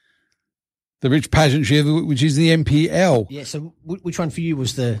rich pageantry, which is the NPL. Yeah, so which one for you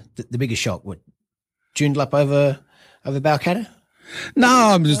was the biggest shock? What? Joondalup over Balcatta? No,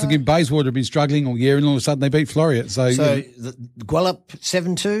 I'm just thinking Bayswater have been struggling all year, and all of a sudden they beat Floreat. So the Gwelup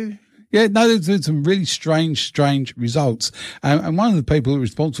 7-2? Yeah, no, there's some really strange results. And one of the people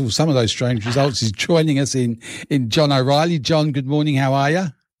responsible for some of those strange results is joining us in John O'Reilly. John, good morning. How are you?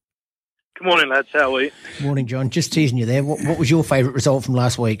 Good morning, lads. How are you? Morning, John. Just teasing you there. What was your favourite result from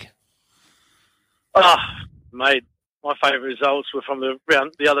last week? Mate, my favourite results were from the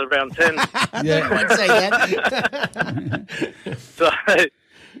other round 10. Yeah, I won't say that. So, I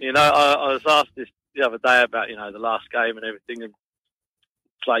was asked this the other day about, the last game and everything, and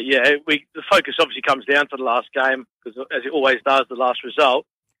it's like, the focus obviously comes down to the last game, because as it always does, the last result.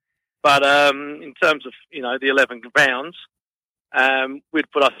 But in terms of, the 11 rounds,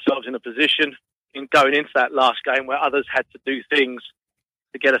 we'd put ourselves in a position in going into that last game where others had to do things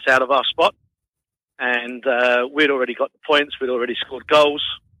to get us out of our spot. And we'd already got the points, we'd already scored goals,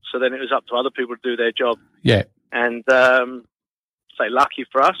 so then it was up to other people to do their job. Yeah. And say lucky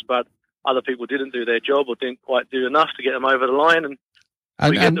for us, but other people didn't do their job or didn't quite do enough to get them over the line, and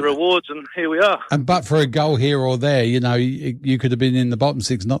we get the rewards, and here we are. And but for a goal here or there, you could have been in the bottom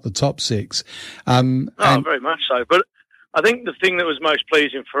six, not the top six. Very much so. But I think the thing that was most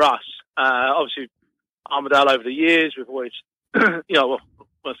pleasing for us, obviously, Armidale over the years, we've always, over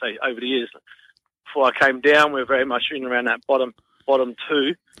the years, before I came down, we were very much in around that bottom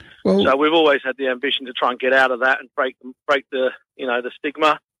two. Well, so we've always had the ambition to try and get out of that and break the the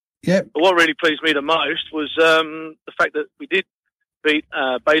stigma. Yeah. But what really pleased me the most was the fact that we did beat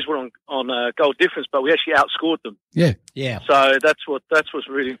Bayswater on goal difference, but we actually outscored them. Yeah. Yeah. So that's what's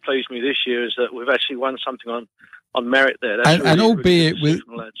really pleased me this year, is that we've actually won something on merit there. That's and really,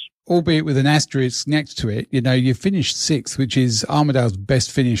 albeit with an asterisk next to it, you finished sixth, which is Armidale's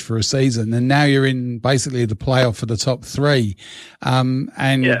best finish for a season, and now you're in basically the playoff for the top three.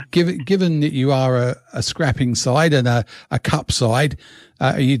 Given that you are a scrapping side and a cup side,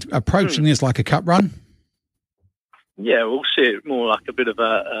 are you approaching this like a cup run? Yeah, we'll see it more like a bit of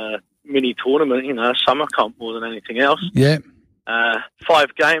a mini tournament, a summer comp more than anything else. Yeah.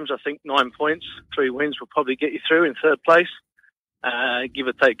 5 games, I think 9 points, 3 wins will probably get you through in third place. Give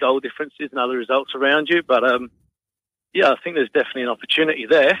or take goal differences and other results around you. But, I think there's definitely an opportunity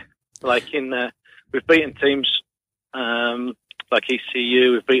there. Like we've beaten teams like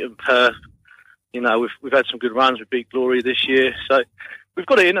ECU, we've beaten Perth. We've had some good runs. We beat Glory this year. So we've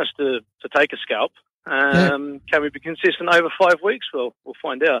got it in us to take a scalp. Can we be consistent over 5 weeks? Well, we'll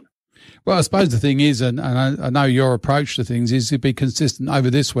find out. Well, I suppose the thing is, and I know your approach to things is to be consistent over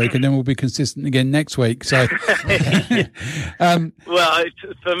this week, and then we'll be consistent again next week. So, well,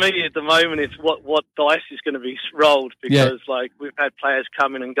 for me at the moment, it's what dice is going to be rolled, because we've had players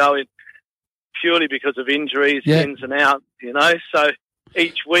coming and going purely because of injuries, ins and outs. So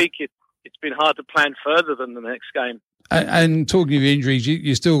each week it's been hard to plan further than the next game. And talking of injuries,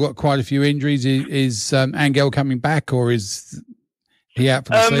 you still got quite a few injuries. Is Angel coming back, or is he out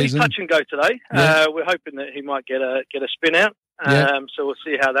for the season? He's touch and go today. Yeah. We're hoping that he might get a spin out. So we'll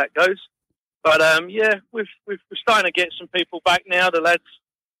see how that goes. But we're starting to get some people back now. The lads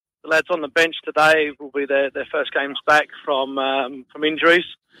on the bench today will be their first games back from injuries.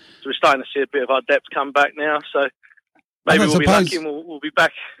 So we're starting to see a bit of our depth come back now. So maybe we'll be lucky and we'll be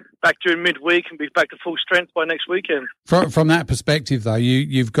back during midweek and be back to full strength by next weekend. From that perspective, though,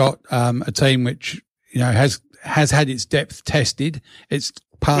 you've got a team which has had its depth tested. It's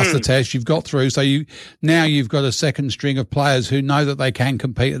passed the test. You've got through. So you've got a second string of players who know that they can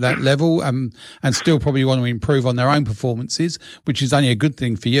compete at that level, and still probably want to improve on their own performances, which is only a good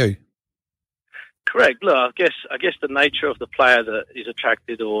thing for you. Correct. Look, I guess the nature of the player that is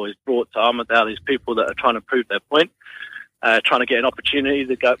attracted or is brought to Armidale is people that are trying to prove their point, trying to get an opportunity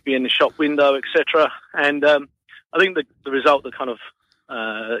to be in the shop window, etc. And I think the result that kind of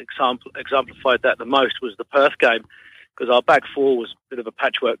exemplified that the most was the Perth game, because our back four was a bit of a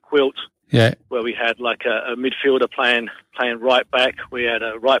patchwork quilt. Yeah. Where we had like a midfielder playing right back, we had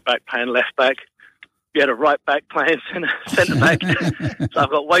a right back playing left back, we had a right back playing centre back. So I've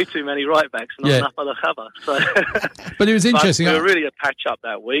got way too many right backs and not enough other cover. So, but it was interesting. We were really a patch up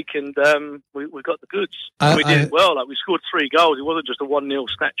that week, and we got the goods. We did well. Like, we scored 3 goals. It wasn't just a 1-0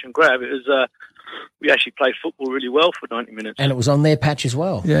 snatch and grab. It was we actually played football really well for 90 minutes. And it was on their patch as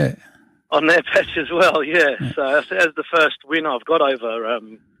well. Yeah. On their patch as well, yeah. So that's the first win I've got over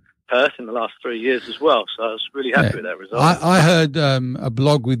Perth in the last 3 years as well. So I was really happy with that result. I heard a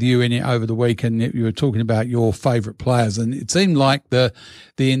blog with you in it over the week, and you were talking about your favourite players, and it seemed like the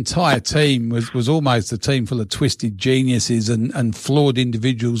entire team was almost a team full of twisted geniuses and flawed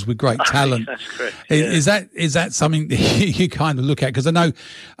individuals with great talent. That's correct. Is that something that you kind of look at? Because I know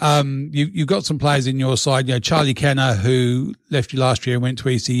you've got some players in your side. Charlie Kenner, who left you last year and went to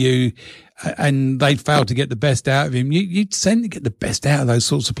ECU. and they failed to get the best out of him. You tend to get the best out of those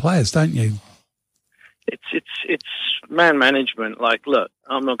sorts of players, don't you? It's man management. Like, look,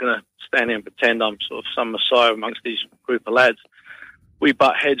 I'm not going to stand here and pretend I'm sort of some messiah amongst these group of lads. We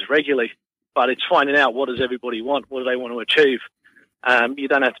butt heads regularly, but it's finding out what does everybody want, what do they want to achieve. You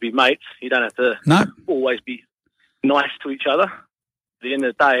don't have to be mates. You don't have to always be nice to each other. At the end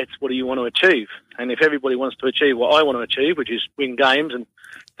of the day, it's what do you want to achieve? And if everybody wants to achieve what I want to achieve, which is win games and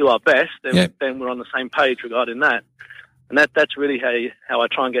do our best, then we're on the same page regarding that. And that's really how I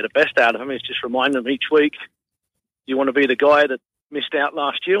try and get the best out of them, is just remind them each week, you want to be the guy that missed out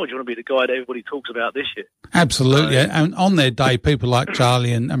last year, or do you want to be the guy that everybody talks about this year? Absolutely. And on their day, people like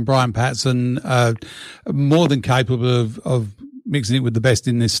Charlie and Brian Patson are more than capable of mixing it with the best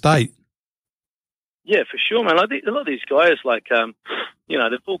in this state. Yeah, for sure, man. I think a lot of these guys, like,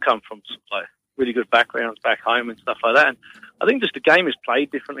 they've all come from like really good backgrounds back home and stuff like that. And I think just the game is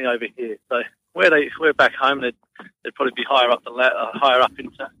played differently over here. So if we're back home, they'd probably be higher up higher up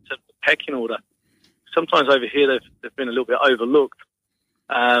into the pecking order. Sometimes over here they've been a little bit overlooked,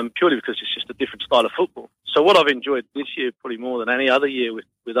 purely because it's just a different style of football. So what I've enjoyed this year, probably more than any other year with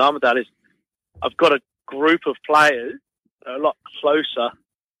Armidale, is I've got a group of players that are a lot closer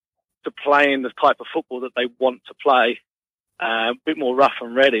to playing the type of football that they want to play, a bit more rough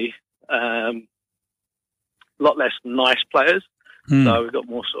and ready, a lot less nice players. So we've got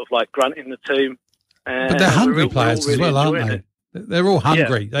more sort of like grunt in the team. But they're hungry players as well, aren't they? They're all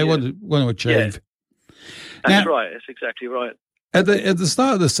hungry. They want to achieve. That's right. That's exactly right. At the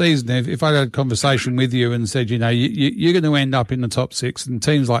start of the season, if I had a conversation with you and said, you're going to end up in the top six, and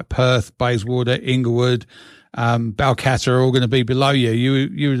teams like Perth, Bayswater, Inglewood, Balcatta are all going to be below you,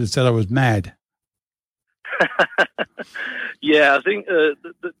 you would have said I was mad. Yeah, I think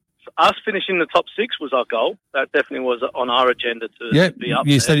us finishing the top six was our goal. That definitely was on our agenda to be up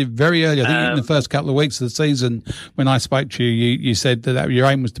there. You said it very early. I think in the first couple of weeks of the season, when I spoke to you, you said that your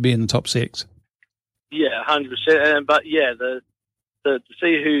aim was to be in the top six. Yeah, 100%. But yeah, to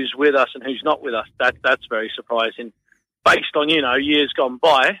see who's with us and who's not with us, that's very surprising. Based on, years gone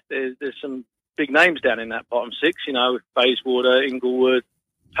by, there's some big names down in that bottom six, Bayswater, Inglewood,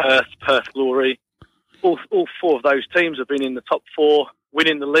 Perth Glory. All four of those teams have been in the top four,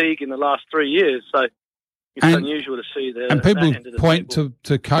 winning the league in the last 3 years. So it's unusual to see And people point to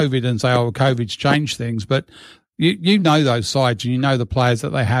COVID and say, COVID's changed things. But you know those sides, and you know the players that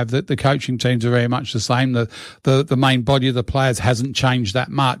they have, that the coaching teams are very much the same. The main body of the players hasn't changed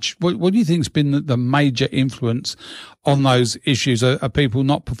that much. What do you think has been the major influence on those issues? Are people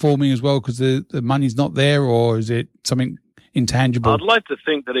not performing as well because the money's not there, or is it something intangible? I'd like to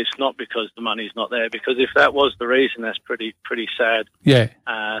think that it's not because the money's not there, because if that was the reason, that's pretty sad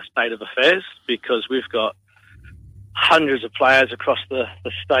state of affairs, because we've got hundreds of players across the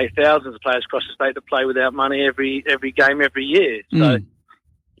state, thousands of players across the state that play without money every game, every year. So,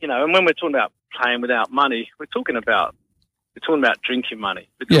 and when we're talking about playing without money, we're talking about drinking money.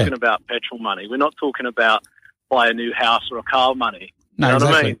 We're talking about petrol money. We're not talking about buy a new house or a car money. No, you know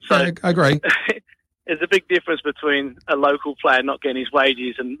exactly. what I mean? So yeah, I agree. There's a big difference between a local player not getting his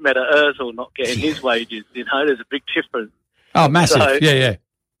wages and Meta Ozil not getting his wages. There's a big difference. Oh, massive. So, yeah.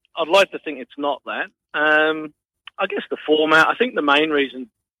 I'd like to think it's not that. I guess the format, I think the main reason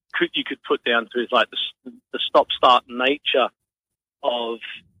you could put down to is like the stop-start nature of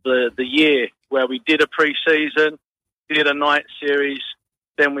the year, where we did a pre-season, did a night series,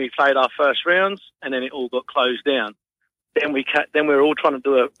 then we played our first rounds, and then it all got closed down. Then we were all trying to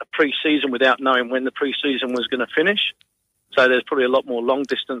do a pre-season without knowing when the pre-season was going to finish. So there's probably a lot more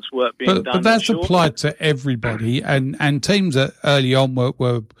long-distance work being done. But that's applied to everybody, and teams that early on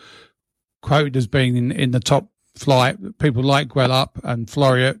were quoted as being in the top flight. People like Gwelup and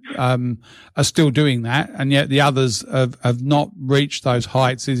Floreat are still doing that, and yet the others have not reached those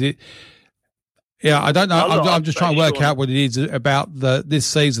heights. Is it? Yeah, I don't know. I'm just trying to work out what it is about this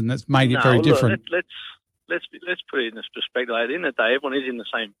season that's made it very different. Let's put it in this perspective. At the end of the day, everyone is in the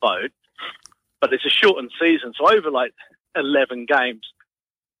same boat, but it's a shortened season. So over like 11 games,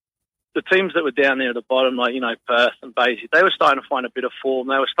 the teams that were down there at the bottom, like, Perth and Basie, they were starting to find a bit of form.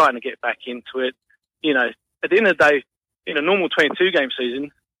 They were starting to get back into it. At the end of the day, in a normal 22-game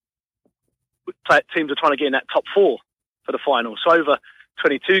season, teams are trying to get in that top four for the final. So over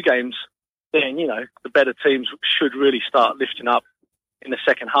 22 games, then, the better teams should really start lifting up in the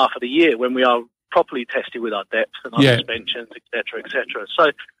second half of the year, when we are properly tested with our depth and our suspensions, et cetera.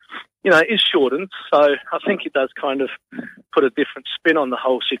 So, it is shortened. So I think it does kind of put a different spin on the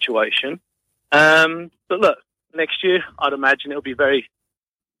whole situation. But look, next year, I'd imagine it'll be very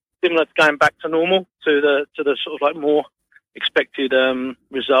similar to going back to normal, to the sort of like more expected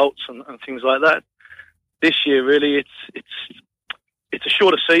results and things like that. This year, really, it's a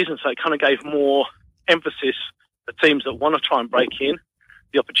shorter season, so it kind of gave more emphasis for teams that want to try and break in,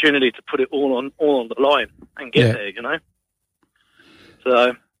 the opportunity to put it all on the line and get there, you know.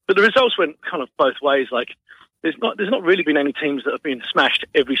 So, but the results went kind of both ways. Like, there's not really been any teams that have been smashed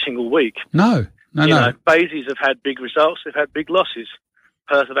every single week. No. You know, Bazies have had big results, they've had big losses.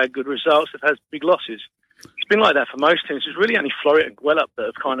 Perth have had good results, they've had big losses. It's been like that for most teams. It's really only Floreat and Gwelup that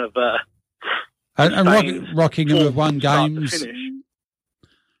have kind of and Rockingham have won games.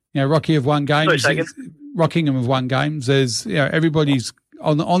 Rocky have won games. Rockingham have won games. There's, everybody's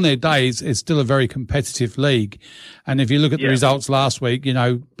on their days. It's still a very competitive league, and if you look at the results last week,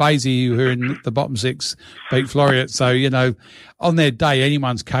 Basie, who are in the bottom six, beat Floreat. So on their day,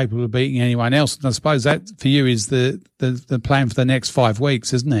 anyone's capable of beating anyone else. And I suppose that for you is the plan for the next 5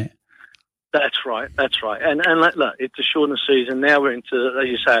 weeks, isn't it? That's right. And look, it's a shortened season. Now we're into, as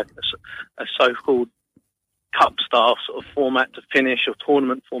you say, a so-called cup style sort of format to finish, or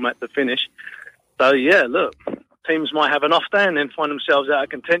tournament format to finish. So, look, teams might have an off day and then find themselves out of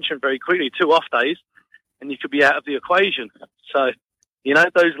contention very quickly. 2 off days, and you could be out of the equation. So,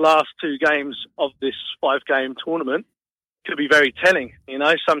 those last 2 games of this 5-game tournament could be very telling.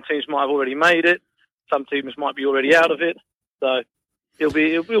 Some teams might have already made it. Some teams might be already out of it. So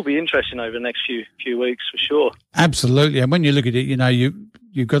it will be interesting over the next few weeks for sure. Absolutely. And when you look at it,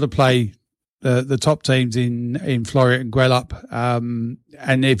 you've got to play the top teams in Floreat and Gwelup.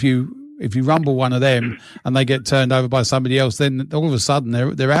 And if you rumble one of them and they get turned over by somebody else, then all of a sudden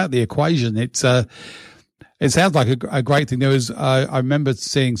they're out of the equation. It sounds like a great thing. There was I remember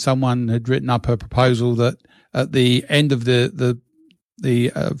seeing someone had written up a proposal that at the end of the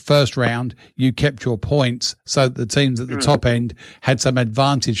first round, you kept your points, so that the teams at the top end had some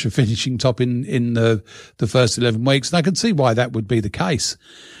advantage for finishing top in the first 11 weeks. And I can see why that would be the case.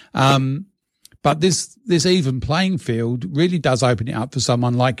 But this even playing field really does open it up for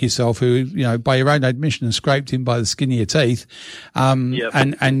someone like yourself who, by your own admission, has scraped in by the skin of your teeth.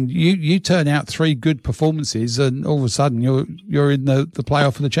 And you turn out 3 good performances and all of a sudden you're in the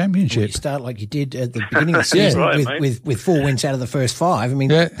playoff for the championship. Well, you start like you did at the beginning of the season with 4 wins out of the first 5. I mean,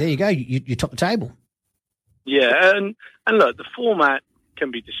 there you go. You top the table. Yeah. And look, the format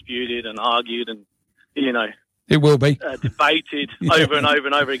can be disputed and argued and, it will be debated over and over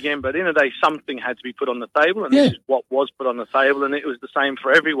and over again. But at the end of the day, something had to be put on the table, and this is what was put on the table, and it was the same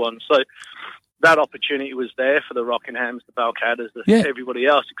for everyone. So that opportunity was there for the Rockinghams, the Balcatters, everybody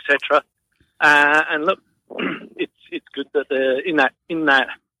else, etc. And look, it's good that they're in that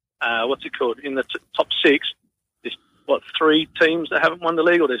what's it called, in the top 6. There's 3 teams that haven't won the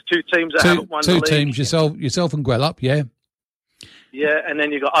league, or there's 2 teams that haven't won the league. 2 teams, yourself and Gwelup, yeah, and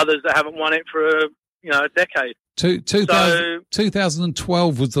then you've got others that haven't won it for a decade.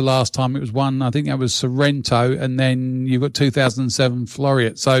 2012 was the last time it was won. I think that was Sorrento, and then you've got 2007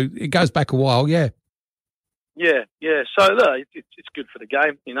 Floreat. So it goes back a while, yeah. Yeah. So look, it's good for the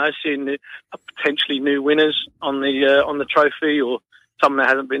game, seeing potentially new winners on the trophy, or someone that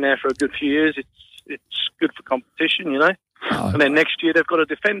hasn't been there for a good few years. It's good for competition, And then next year they've got to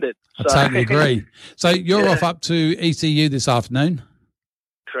defend it. I totally agree. So you're off up to ECU this afternoon.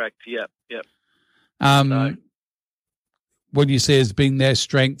 Correct. Yep. What do you see as being their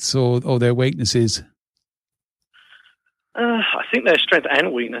strengths or their weaknesses? I think their strength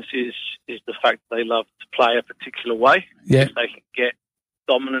and weakness is the fact that they love to play a particular way. Yeah. If they can get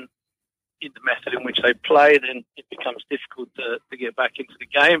dominant in the method in which they play, then it becomes difficult to get back into the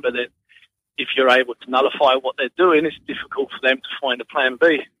game. But then if you're able to nullify what they're doing, it's difficult for them to find a plan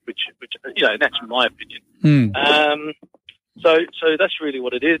B, which that's my opinion. So that's really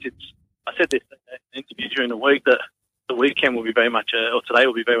what it is. I said this in an interview during the week that the weekend will be very much today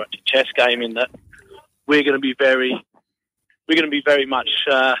will be very much a chess game, in that we're going to be very much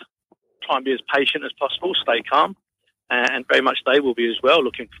try and be as patient as possible, stay calm, and very much they will be as well,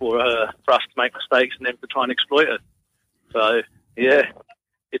 looking for us to make mistakes and them to try and exploit it. So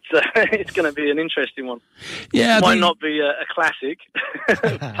it's going to be an interesting one. Yeah, it might not be a classic,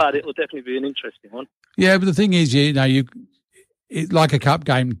 but it will definitely be an interesting one. Yeah, but the thing is, it's like a cup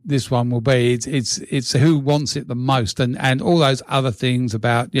game, this one will be. It's who wants it the most, and all those other things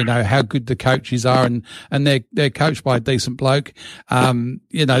about how good the coaches are, and they're coached by a decent bloke.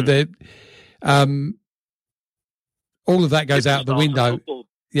 They're all of that goes out the window.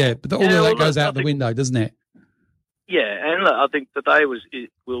 Yeah, but all of that goes out the window, doesn't it? Yeah, and look, I think today it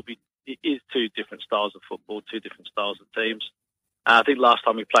is 2 different styles of football, 2 different styles of teams. I think last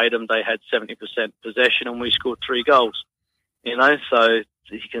time we played them, they had 70% possession and we scored 3 goals. So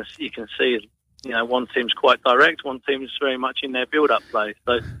you can see one team's quite direct, one team's very much in their build-up play.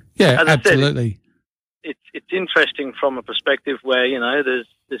 So, yeah, as absolutely. I said, it's interesting from a perspective where there's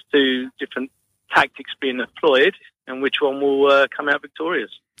two different tactics being employed, and which one will come out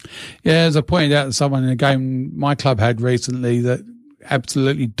victorious. Yeah, as I pointed out to someone in a game my club had recently that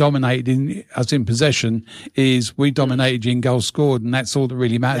absolutely dominated us in possession, is we dominated you in goals scored, and that's all that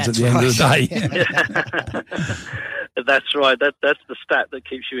really matters at the end of the day. That's right. That's the stat that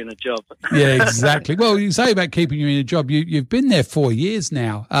keeps you in a job. Yeah, exactly. Well, you say about keeping you in a job. You've been there 4 years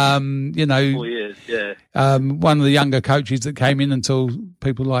now. 4 years, yeah. One of the younger coaches that came in until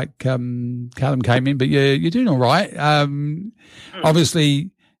people like Callum came in, but you're doing all right.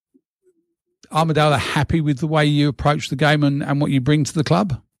 Obviously, Armadale are happy with the way you approach the game and what you bring to the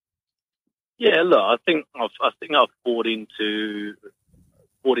club. Yeah, look, I think I've bought into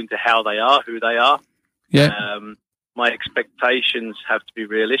how they are, who they are. Yeah. My expectations have to be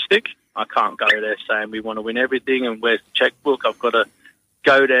realistic. I can't go there saying we want to win everything and where's the checkbook. I've got to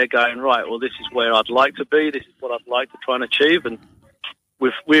go there going, right, well, this is where I'd like to be. This is what I'd like to try and achieve. And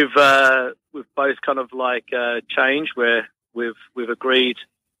we've both kind of like changed where we've agreed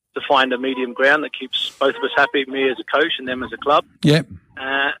to find a medium ground that keeps both of us happy, me as a coach and them as a club. Yep.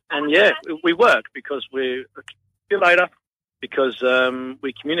 We work because see you later, because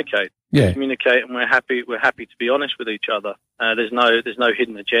we communicate. Yeah. We communicate, and we're happy to be honest with each other. There's no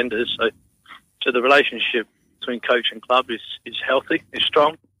hidden agendas. So the relationship between coach and club is healthy, is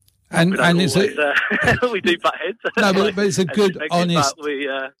strong. And it's we do butt heads. No, but it's a good, honest. But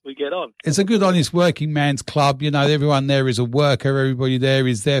we get on. It's a good, honest working man's club. Everyone there is a worker. Everybody there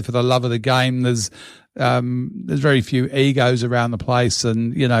is there for the love of the game. There's very few egos around the place,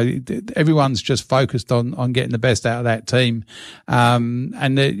 and everyone's just focused on getting the best out of that team.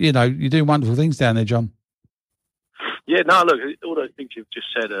 And you're doing wonderful things down there, John. Yeah, no, look, all those things you've just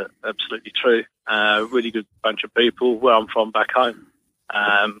said are absolutely true. Really good bunch of people. Where I'm from, back home.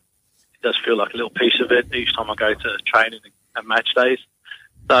 It does feel like a little piece of it each time I go to training and match days.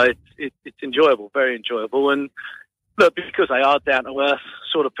 So it's enjoyable, very enjoyable. And look, because they are down to earth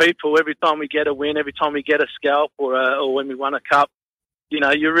sort of people, every time we get a win, every time we get a scalp or when we won a cup,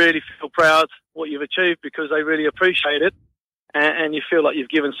 you really feel proud what you've achieved because they really appreciate it. And you feel like you've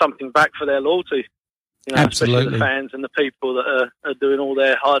given something back for their loyalty. Absolutely. Especially the fans and the people that are doing all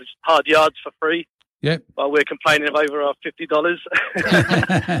their hard yards for free. Yep. While we're complaining over our $50.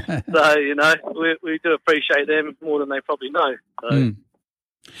 So, we do appreciate them more than they probably know. So.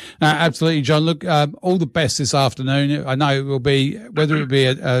 No, absolutely, John. Look, all the best this afternoon. I know it will be, whether it be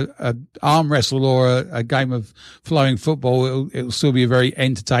a arm wrestle or a game of flowing football, it'll still be a very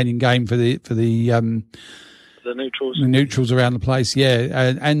entertaining game for the neutrals around the place,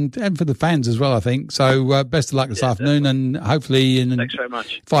 yeah, and for the fans as well, I think. So best of luck this afternoon, and hopefully in Thanks very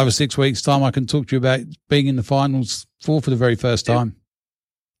much. 5 or 6 weeks' time, I can talk to you about being in the finals for the very first time.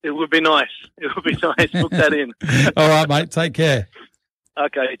 It would be nice. It would be nice. Book that in. All right, mate. Take care.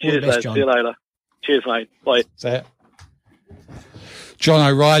 Okay. Cheers, lads. See you later. Cheers, mate. Bye. See ya. John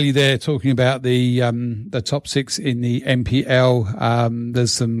O'Reilly there talking about the top 6 in the NPL.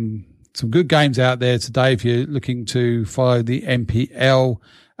 There's some good games out there today if you're looking to follow the NPL.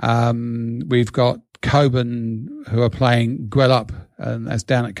 We've got Coburn who are playing Guelph, and that's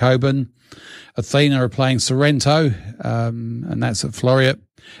down at Coburn. Athena are playing Sorrento, and that's at Floreat.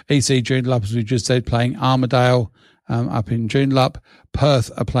 EC Joondalup, as we just said, playing Armadale up in Joondalup.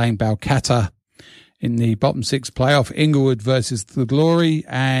 Perth are playing Balcatta in the bottom 6 playoff. Inglewood versus the Glory,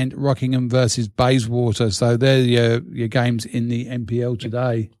 and Rockingham versus Bayswater. So they're your games in the NPL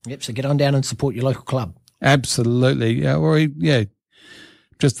today. Yep, so get on down and support your local club. Absolutely. Yeah,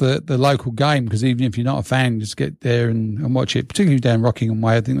 just the local game, because even if you're not a fan, just get there and watch it, particularly down Rockingham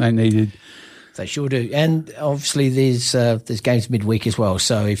way. I think they needed. They sure do. And obviously there's games midweek as well.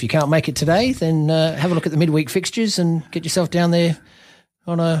 So if you can't make it today, then have a look at the midweek fixtures and get yourself down there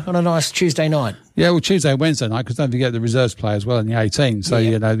on a nice Tuesday night. Yeah, well, Tuesday and Wednesday night, because don't forget the reserves play as well in the 18. So,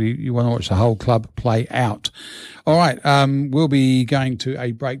 you want to watch the whole club play out. All right, we'll be going to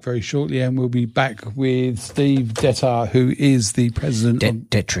a break very shortly, and we'll be back with Steve Dettar, who is the president of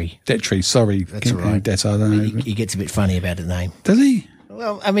Detry, sorry. That's all right. Dettar, I don't know. He gets a bit funny about the name. Does he?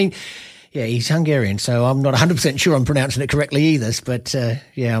 Well, I mean, yeah, he's Hungarian, so I'm not 100% sure I'm pronouncing it correctly either, but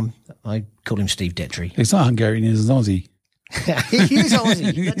I call him Steve Detry. He's not Hungarian, he's an Aussie. He is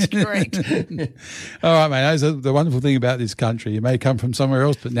Aussie, that's correct. All right, mate, that's the wonderful thing about this country. You may come from somewhere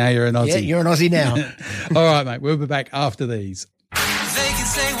else, but now you're an Aussie. Yeah, you're an Aussie now. All right, mate, we'll be back after these. They can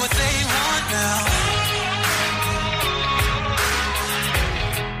say what they want now,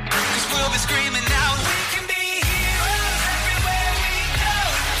 'cause we'll be screaming out, we can be heroes everywhere we go,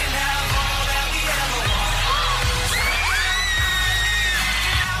 we can have all that we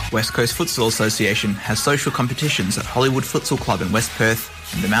West Coast Futsal Association has social competitions at Hollywood Futsal Club in West Perth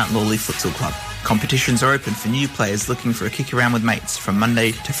and the Mount Lawley Futsal Club. Competitions are open for new players looking for a kick around with mates from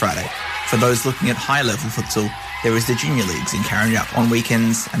Monday to Friday. For those looking at high-level futsal, there is the Junior Leagues in Karrinyup on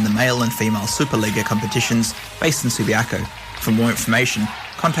weekends and the male and female Superliga competitions based in Subiaco. For more information,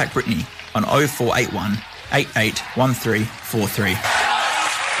 contact Brittany on 0481 881343.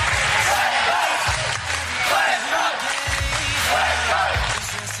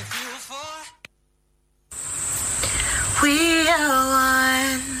 We are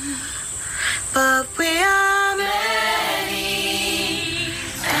one, but we are many,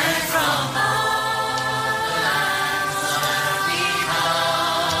 and from all the lands where we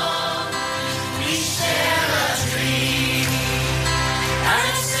come, we share a dream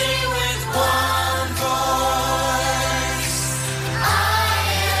and sing with one voice. I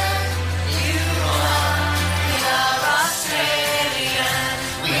am, you are, we are Australian,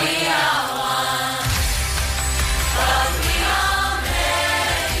 we are one, but we are many,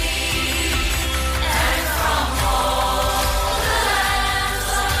 and from all the lands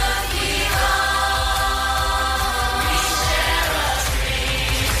where we come, we share a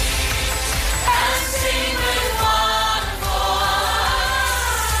dream and sing with one voice.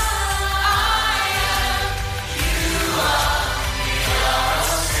 I am, you are, we are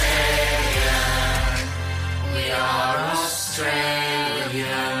Australian, we are Australian.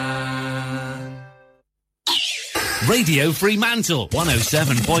 Radio Fremantle,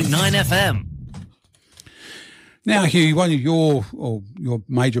 107.9 FM. Now, Hugh, one of your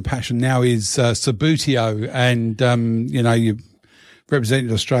major passion now is Subbuteo, and you've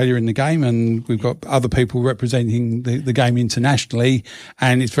represented Australia in the game, and we've got other people representing the game internationally,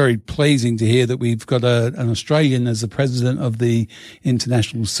 and it's very pleasing to hear that we've got an Australian as the president of the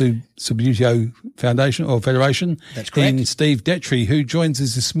International Subbuteo Foundation or Federation. That's correct. In Steve Detry, who joins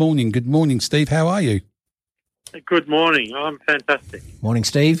us this morning. Good morning, Steve. How are you? Good morning. I'm fantastic. Morning,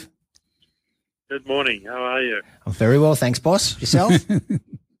 Steve. Good morning. How are you? I'm very well, thanks, boss. Yourself?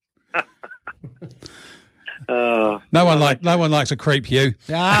 No one likes a creep, Hugh.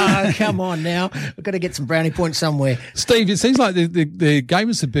 Come on now. I've got to get some brownie points somewhere. Steve, it seems like the game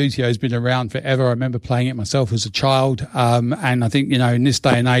of Subbuteo has been around forever. I remember playing it myself as a child. And I think, in this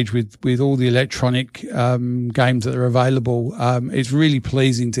day and age with all the electronic games that are available, it's really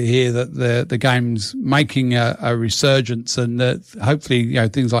pleasing to hear that the game's making a resurgence, and that hopefully,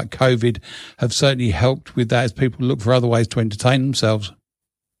 things like COVID have certainly helped with that as people look for other ways to entertain themselves.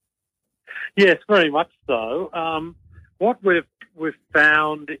 Yes, very much so. What we've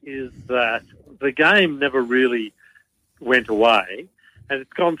found is that the game never really went away, and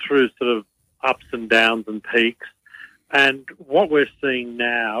it's gone through sort of ups and downs and peaks. And what we're seeing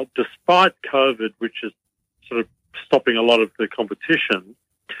now, despite COVID, which is sort of stopping a lot of the competition,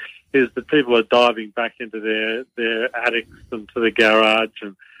 is that people are diving back into their attics and to the garage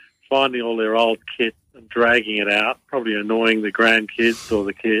and finding all their old kit and dragging it out, probably annoying the grandkids or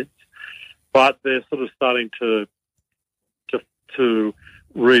the kids. But they're sort of starting to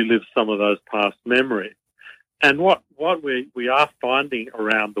relive some of those past memories. And what we are finding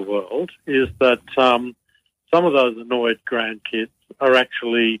around the world is that some of those annoyed grandkids are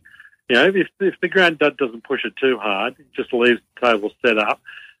actually, if the granddad doesn't push it too hard, just leaves the table set up,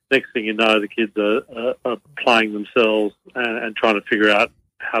 next thing you know, the kids are playing themselves and trying to figure out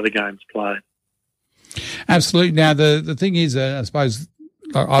how the game's played. Absolutely. Now, the thing is, I suppose,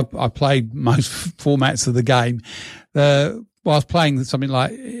 I played most formats of the game. Whilst playing something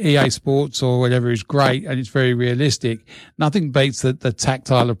like EA Sports or whatever is great, and it's very realistic, nothing beats the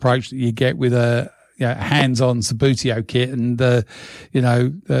tactile approach that you get with a hands-on Subbuteo kit and the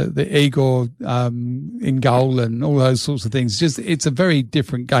Igor in goal and all those sorts of things. It's a very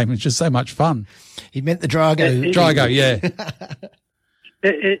different game. It's just so much fun. He meant the Drago. Drago, yeah.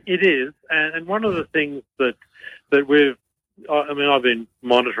 It is, and one of the things that I've been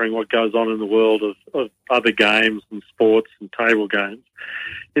monitoring what goes on in the world of other games and sports and table games,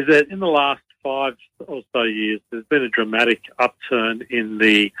 is that in the last 5 or so years, there's been a dramatic upturn in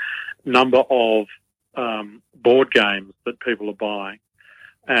the number of board games that people are buying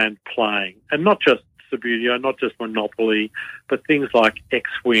and playing. And not just Subbuteo, not just Monopoly, but things like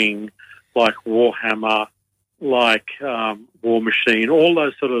X-Wing, like Warhammer, like War Machine, all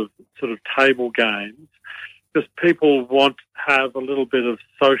those sort of table games. Because people want to have a little bit of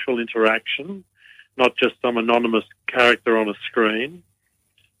social interaction, not just some anonymous character on a screen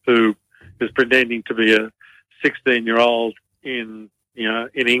who is pretending to be a 16-year-old in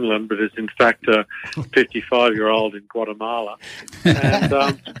England, but is in fact a 55-year-old in Guatemala.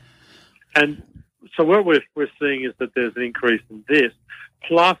 And so what we're seeing is that there's an increase in this,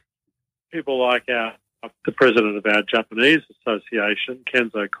 plus people like the president of our Japanese association,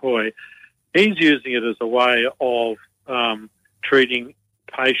 Kenzo Koi, he's using it as a way of treating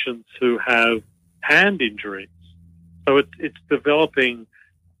patients who have hand injuries. So it's developing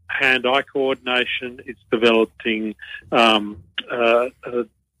hand-eye coordination. It's developing fine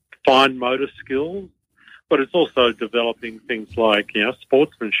motor skills, but it's also developing things like,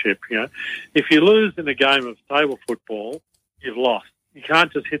 sportsmanship. If you lose in a game of table football, you've lost. You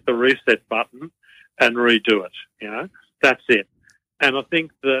can't just hit the reset button and redo it. That's it. And I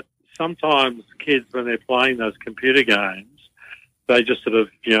think that sometimes kids, when they're playing those computer games, they just sort of,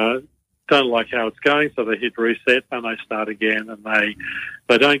 don't like how it's going, so they hit reset and they start again, and they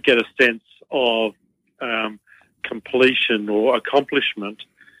don't get a sense of completion or accomplishment.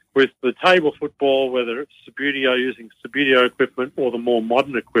 With the table football, whether it's Subbuteo, using Subbuteo equipment or the more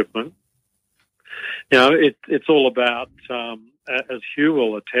modern equipment, it's all about, as Hugh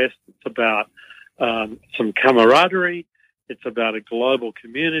will attest, it's about some camaraderie. It's about a global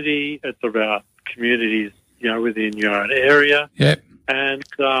community. It's about communities, within your own area. Yep. And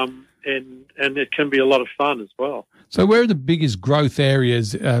it can be a lot of fun as well. So where are the biggest growth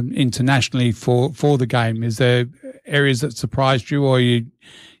areas internationally for the game? Is there areas that surprised you, or you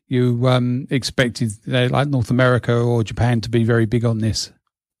expected, like North America or Japan, to be very big on this?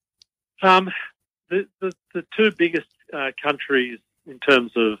 The two biggest countries in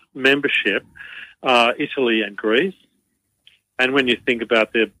terms of membership are Italy and Greece. And when you think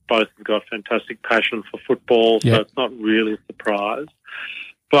about, they both have got fantastic passion for football, so it's not really a surprise.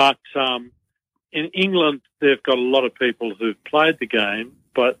 But in England, they've got a lot of people who've played the game,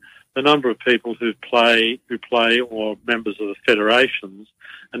 but the number of people who play or members of the federations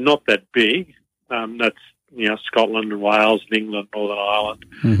are not that big. That's Scotland and Wales and England, Northern Ireland,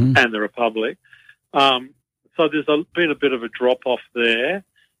 and the Republic. So there's been a bit of a drop off there,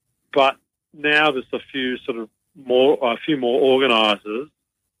 but now there's a few more organisers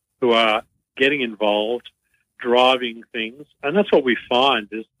who are getting involved, driving things, and that's what we find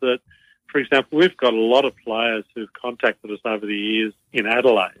is that, for example, we've got a lot of players who've contacted us over the years in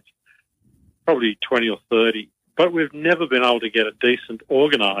Adelaide, probably 20 or 30, but we've never been able to get a decent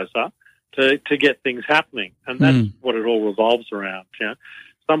organiser to get things happening, and that's what it all revolves around.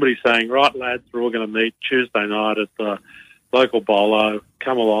 Somebody saying, right, lads, we're all going to meet Tuesday night at the local bolo,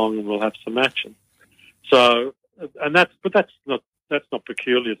 come along and we'll have some action. So, that's not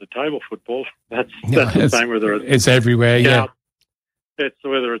peculiar to table football. That's the same whether it's everywhere. Scouts, it's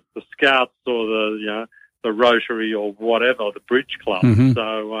whether it's the Scouts or the Rotary or whatever, the Bridge Club.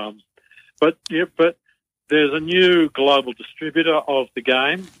 So, but there's a new global distributor of the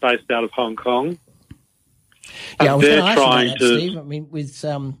game based out of Hong Kong. Yeah, I was going to ask you about that, Steve. I mean, with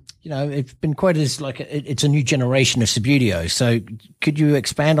it's been quoted as like it's a new generation of Subbuteo. So, could you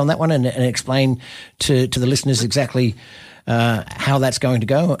expand on that one and explain to the listeners exactly how that's going to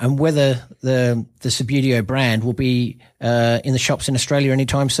go, and whether the Subbuteo brand will be in the shops in Australia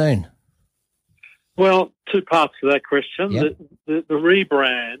anytime soon? Well, two parts to that question. Yep. The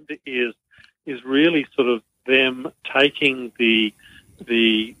rebrand is really sort of them taking the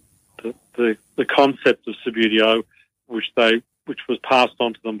concept of Subbuteo, which was passed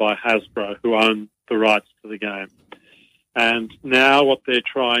on to them by Hasbro, who own the rights to the game. And now what they're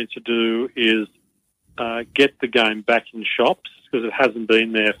trying to do is get the game back in shops, because it hasn't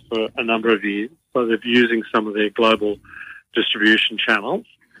been there for a number of years. So they're using some of their global distribution channels.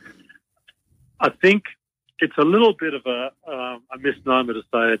 I think it's a little bit of a misnomer to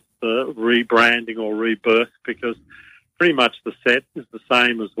say it's the rebranding or rebirth, because pretty much the set is the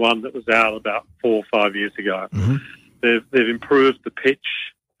same as one that was out about 4 or 5 years ago. They've improved the pitch,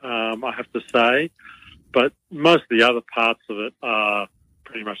 I have to say, but most of the other parts of it are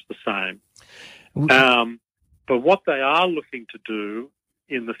pretty much the same. But what they are looking to do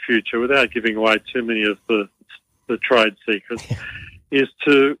in the future, without giving away too many of the trade secrets, is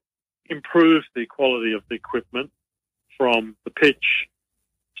to improve the quality of the equipment, from the pitch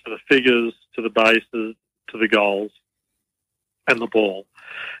to the figures to the bases to the goals and the ball.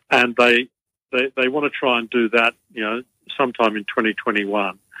 And they want to try and do that, sometime in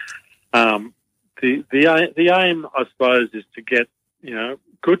 2021. The aim, I suppose, is to get,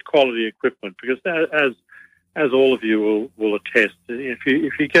 good quality equipment, because as all of you will attest, if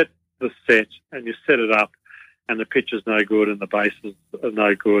you get the set and you set it up and the pitch is no good and the bases are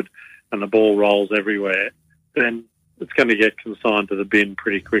no good and the ball rolls everywhere, then it's going to get consigned to the bin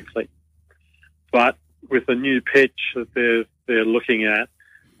pretty quickly. But with the new pitch that they're looking at,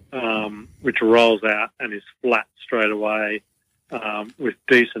 which rolls out and is flat straight away, with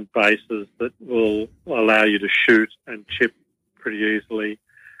decent bases that will allow you to shoot and chip pretty easily,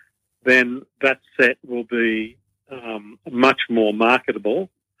 then that set will be much more marketable.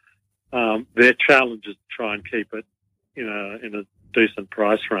 Their challenge is to try and keep it in a decent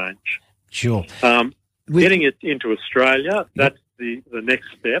price range. Sure. Getting it into Australia, that's the next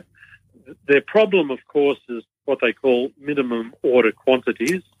step. Their problem, of course, is what they call minimum order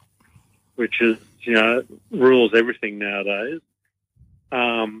quantities, which is, rules everything nowadays.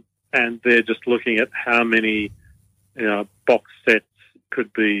 And they're just looking at how many, box sets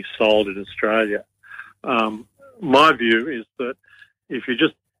could be sold in Australia. My view is that if you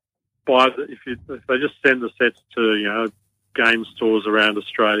just if they just send the sets to, game stores around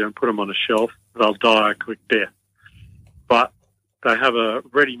Australia and put them on a shelf, they'll die a quick death. But they have a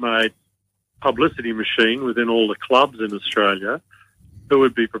ready-made publicity machine within all the clubs in Australia who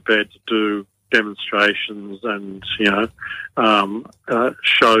would be prepared to do demonstrations and,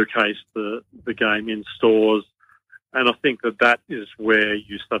 showcase the game in stores. And I think that is where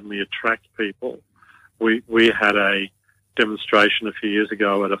you suddenly attract people. We had a demonstration a few years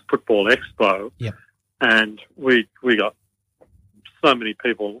ago at a football expo, and we got so many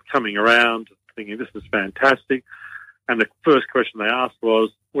people coming around thinking this is fantastic. And the first question they asked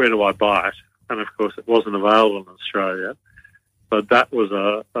was, where do I buy it? And, of course, it wasn't available in Australia. So that was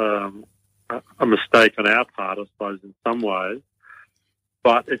a mistake on our part, I suppose, in some ways.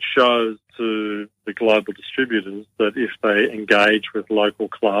 But it shows to the global distributors that if they engage with local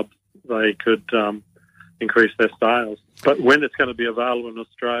clubs, they could increase their sales. But when it's going to be available in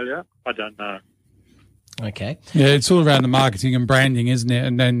Australia, I don't know. Okay. Yeah, it's all around the marketing and branding, isn't it?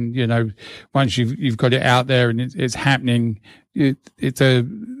 And then, once you've got it out there and it's happening, it's a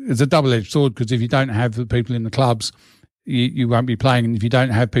double-edged sword, because if you don't have the people in the clubs, you won't be playing, and if you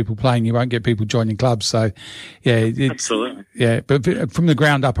don't have people playing, you won't get people joining clubs. So, yeah, absolutely. Yeah, but from the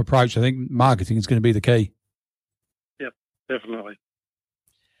ground up approach, I think marketing is going to be the key. Yep, definitely.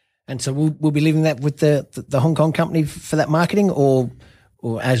 And so we'll be leaving that with the Hong Kong company for that marketing, or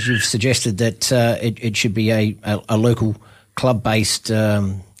as you've suggested, that it should be a local club-based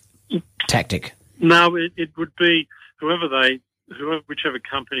tactic. No, it would be whichever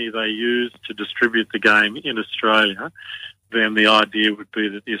company they use to distribute the game in Australia. Then the idea would be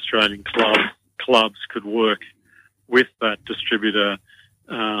that the Australian clubs could work with that distributor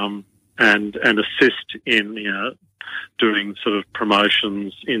and assist in doing sort of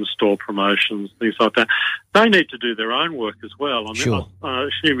promotions, in-store promotions, things like that. They need to do their own work as well. I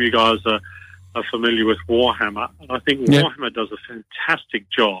assume you guys are familiar with Warhammer. I think Warhammer does a fantastic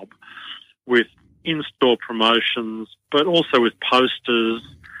job with in-store promotions, but also with posters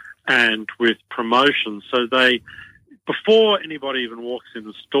and with promotions. So before anybody even walks in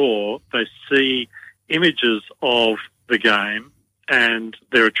the store, they see images of the game and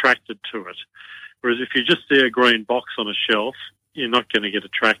they're attracted to it. Whereas if you just see a green box on a shelf, you're not going to get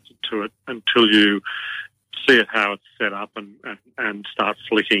attracted to it until you see it how it's set up and start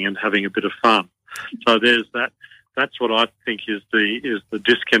flicking and having a bit of fun. So there's that. That's what I think is the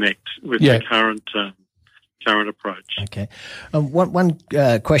disconnect with the current approach. Okay. One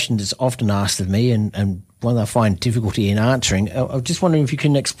question that's often asked of me, and one that I find difficulty in answering, I was just wondering if you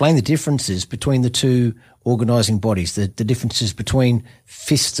can explain the differences between the two organising bodies, the differences between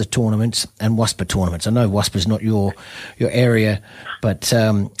FISTA tournaments and WASPA tournaments. I know WASPA is not your area, but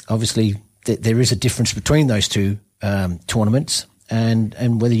obviously there is a difference between those two tournaments,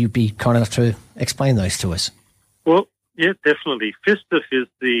 and whether you'd be kind enough to explain those to us. Well, yeah, definitely. FISTA is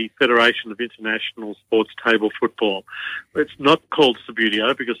the Federation of International Sports Table Football. It's not called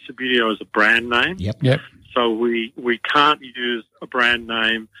Subbuteo because Subbuteo is a brand name. Yep. So we can't use a brand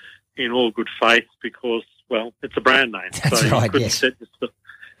name in all good faith because, well, it's a brand name. That's so right, yes. It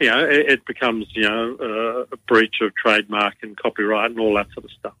becomes, a breach of trademark and copyright and all that sort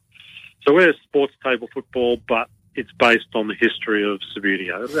of stuff. So we're sports table football, but it's based on the history of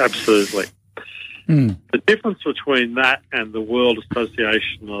Subbuteo, absolutely. The difference between that and the World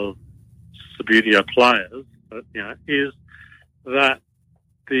Association of Subbuteo Players, is that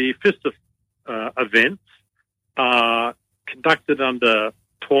the FISTA events are conducted under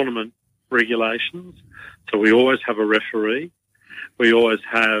tournament regulations. So we always have a referee. We always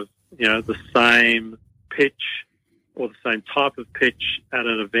have, the same pitch or the same type of pitch at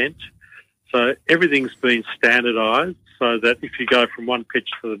an event. So everything's been standardised so that if you go from one pitch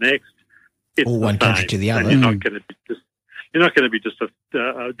to the next, it's or one country to the other. You're not going to be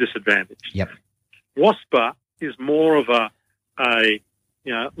disadvantaged. Yep. WASPA is more of a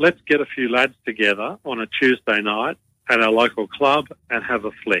let's get a few lads together on a Tuesday night at our local club and have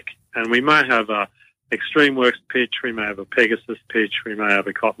a flick. And we may have a Extreme Works pitch, we may have a Pegasus pitch, we may have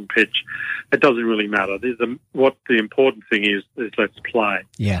a cotton pitch. It doesn't really matter. What the important thing is let's play.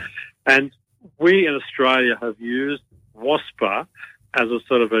 Yeah. And we in Australia have used WASPA as a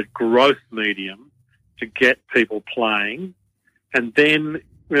sort of a growth medium to get people playing. And then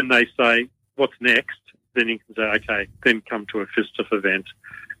when they say, what's next? Then you can say, okay, then come to a FISTIF event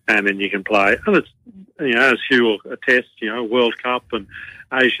and then you can play. And it's, as Hugh will attest, World Cup and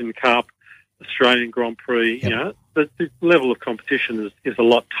Asian Cup, Australian Grand Prix, Yep. The level of competition is a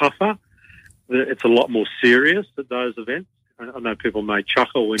lot tougher. It's a lot more serious at those events. I know people may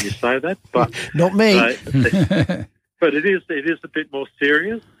chuckle when you say that, but Not me. but it is a bit more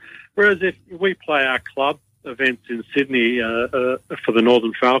serious. Whereas if we play our club events in Sydney for the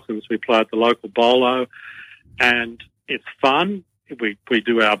Northern Falcons, we play at the local bolo, and it's fun. We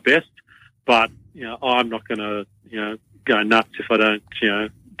do our best, but I'm not going to go nuts if I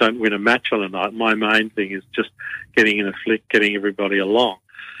don't win a match on a night. My main thing is just getting in a flick, getting everybody along.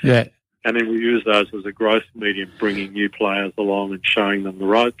 Yeah. And then we use those as a growth medium, bringing new players along and showing them the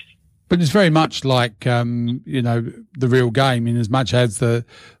ropes. But it's very much like, the real game, in as much as the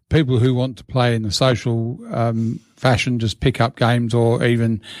people who want to play in a social fashion just pick up games, or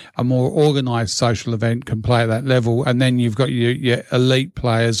even a more organised social event can play at that level. And then you've got your elite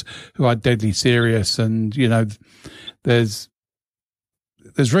players who are deadly serious, and,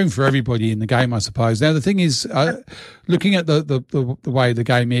 there's room for everybody in the game, I suppose. Now, the thing is, looking at the way the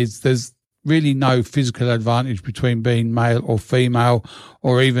game is, there's really no physical advantage between being male or female,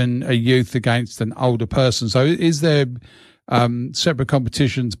 or even a youth against an older person. So is there separate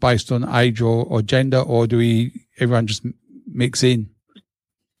competitions based on age or gender, or do everyone just mix in?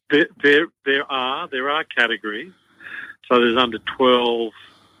 There are categories. So there's under 12,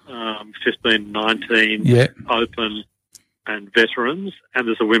 15, 19, open, and veterans, and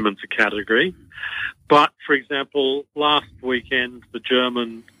there's a women's category. But, for example, last weekend the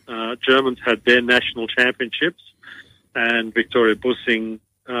Germans had their national championships, and Victoria Bussing,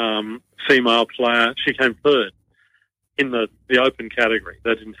 female player, she came third in the open category.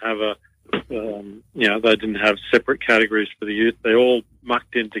 They didn't have they didn't have separate categories for the youth. They all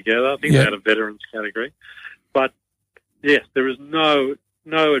mucked in together. I think they had a veterans category. But yes, there is no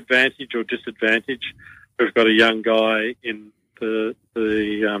advantage or disadvantage. We've got a young guy in the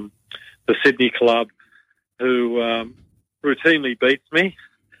Sydney club who routinely beats me.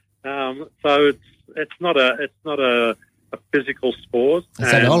 So it's not a physical sport.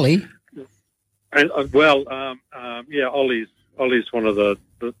 Is that Ollie? And Ollie's one of the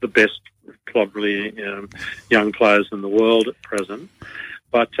best probably young players in the world at present.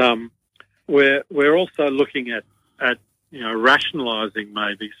 But we're also looking at rationalising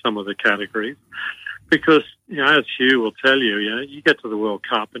maybe some of the categories, because as Hugh will tell you, you get to the World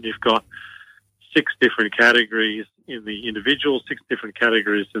Cup and you've got 6 different categories in the individual, 6 different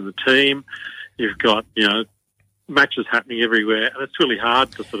categories in the team. You've got matches happening everywhere, and it's really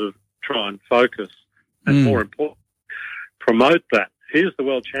hard to sort of try and focus and, more important, promote that. Here's the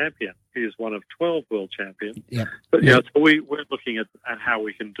world champion. He is one of 12 world champions. Yeah. But so we're looking at how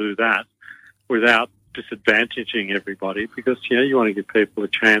we can do that without disadvantaging everybody, because you want to give people a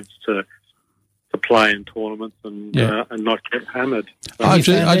chance to play in tournaments and not get hammered. So I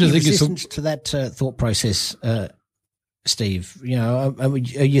just think it's to that thought process, Steve. Are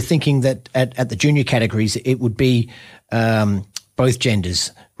you thinking that at the junior categories it would be both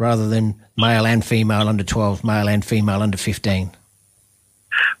genders rather than male and female under 12, male and female under 15?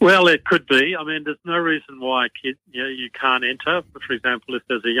 Well, it could be. I mean, there's no reason why a kid, you can't enter. For example, if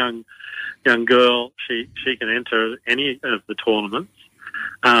there's a young girl, she can enter any of the tournaments.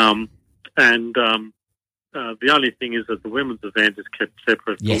 The only thing is that the women's event is kept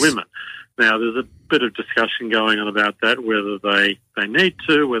separate for women. Now, there's a bit of discussion going on about that, whether they need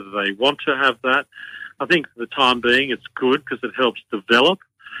to, whether they want to have that. I think for the time being it's good because it helps develop,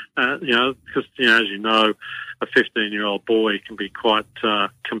 because, as you know, a 15-year-old boy can be quite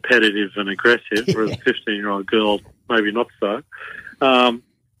competitive and aggressive, whereas a 15-year-old girl, maybe not so.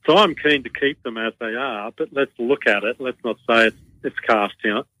 So I'm keen to keep them as they are, but let's look at it. Let's not say it's cast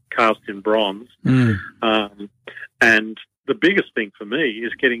in bronze. And the biggest thing for me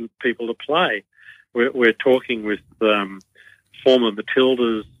is getting people to play. We're talking with former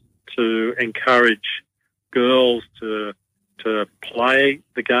Matildas to encourage girls to play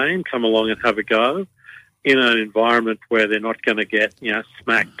the game, come along and have a go in an environment where they're not going to get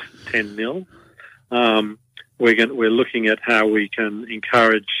smacked 10-0. We're looking at how we can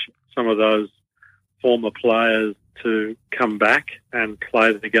encourage some of those former players to come back and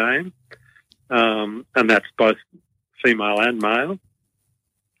play the game, and that's both female and male.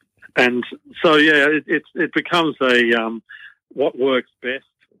 And so, yeah, it becomes a what works best,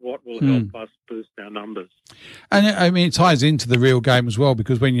 what will help us boost our numbers. And I mean, it ties into the real game as well,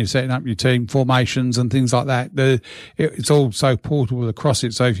 because when you're setting up your team formations and things like that, it's all so portable across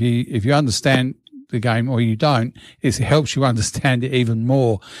it. So if you understand the game or you don't, it helps you understand it even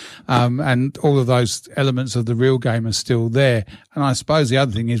more. And all of those elements of the real game are still there. And I suppose the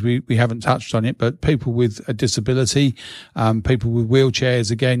other thing is we haven't touched on it, but people with a disability, people with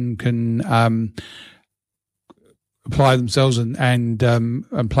wheelchairs again can, apply themselves and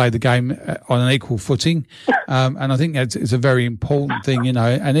play the game on an equal footing. And I think it's a very important thing, you know,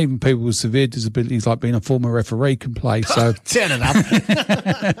 and even people with severe disabilities, like being a former referee, can play. So turn it up.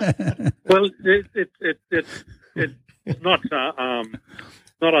 Well, it's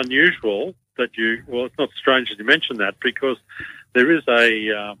not unusual that it's not strange that you mention that, because there is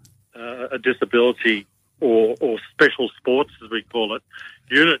a disability or special sports, as we call it,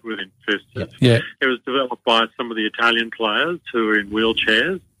 unit within Fisted. Yeah. It was developed by some of the Italian players who are in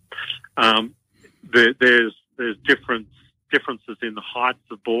wheelchairs. There's differences in the heights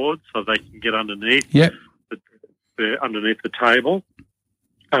of boards, so they can get underneath. Yep. Underneath the table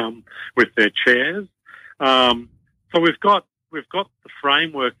with their chairs. So we've got the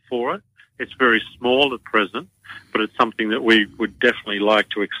framework for it. It's very small at present, but it's something that we would definitely like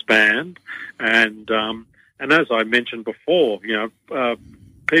to expand. And as I mentioned before, you know,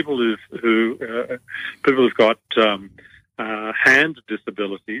 people who've got hand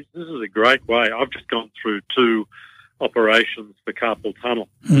disabilities, this is a great way. I've just gone through 2 operations for carpal tunnel,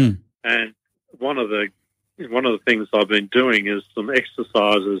 and one of the things I've been doing is some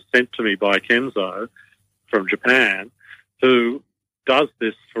exercises sent to me by Kenzo from Japan, who does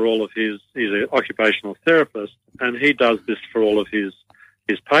this for all of he's an occupational therapist, and he does this for all of his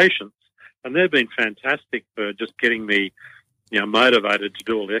patients. And they've been fantastic for just getting me, you know, motivated to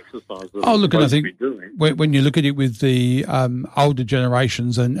do all the exercises. Oh, look, and I think when you look at it with the older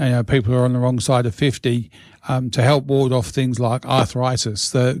generations and you know, people who are on the wrong side of 50, to help ward off things like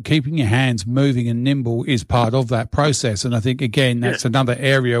arthritis, keeping your hands moving and nimble is part of that process. And I think, again, that's another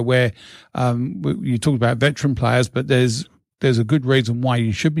area where you talked about veteran players, but there's a good reason why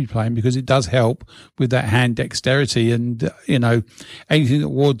you should be playing, because it does help with that hand dexterity, and you know, anything that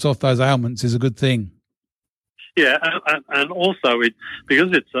wards off those ailments is a good thing. Yeah, and also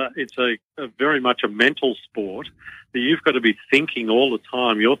because it's a very much a mental sport, that you've got to be thinking all the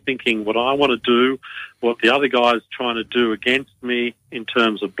time. You're thinking what I want to do, what the other guy's trying to do against me in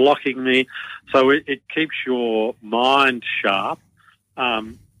terms of blocking me. So it keeps your mind sharp.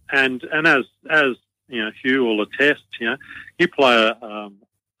 And as you know, Hugh will attest, you know, you play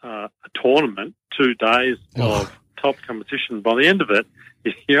a tournament, 2 days of top competition. By the end of it,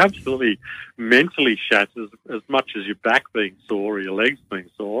 you're absolutely mentally shattered, as much as your back being sore or your legs being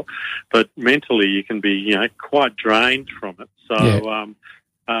sore, but mentally you can be, you know, quite drained from it. So,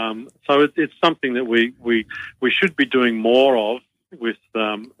 so it's something that we should be doing more of with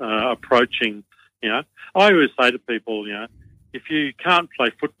approaching. You know, I always say to people, you know, if you can't play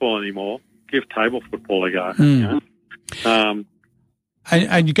football anymore, give table football a go. You know?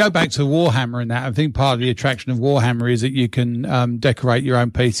 And you go back to Warhammer and that. I think part of the attraction of Warhammer is that you can decorate your own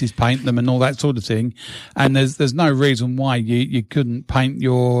pieces, paint them, and all that sort of thing. And there's no reason why you couldn't paint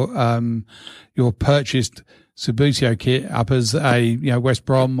your purchased Subbuteo kit up as a West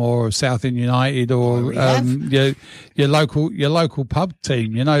Brom or Southend United or your local pub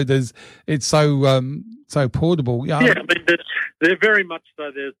team. You know, it's so portable. Yeah, I mean, they're very much so.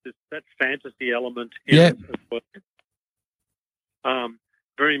 There's that fantasy element in it as well.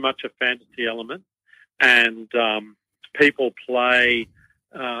 Very much a fantasy element, and people play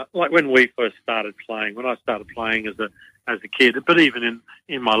like when we first started playing. When I started playing as a kid, but even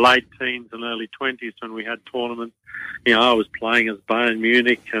in my late teens and early 20s, when we had tournaments, you know, I was playing as Bayern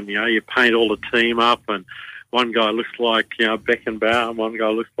Munich, and you know, you paint all the team up, and one guy looks like, you know, Beckenbauer, and one guy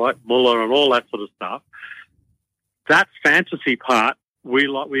looks like Muller, and all that sort of stuff. That fantasy part, we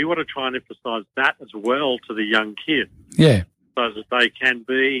want to try and emphasise that as well to the young kids. Yeah. So that they can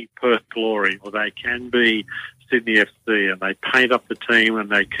be Perth Glory or they can be Sydney FC, and they paint up the team and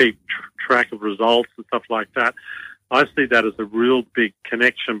they keep track of results and stuff like that. I see that as a real big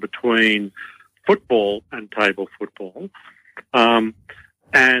connection between football and table football.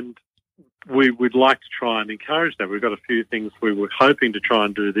 And we would like to try and encourage that. We've got a few things we were hoping to try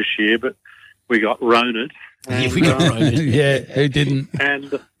and do this year, but we got Roned. Yeah, who didn't?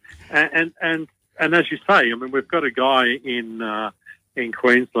 And as you say, I mean, we've got a guy in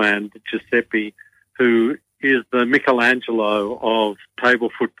Queensland, Giuseppe, who is the Michelangelo of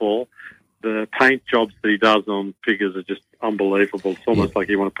table football. the paint jobs that he does on figures are just unbelievable. It's almost like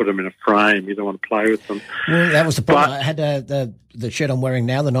you want to put them in a frame. You don't want to play with them. Well, that was the problem. I had the shirt I'm wearing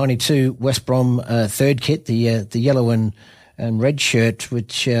now, the 92 West Brom third kit, the yellow and red shirt,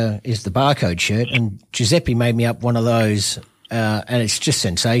 which is the barcode shirt, and Giuseppe made me up one of those, and it's just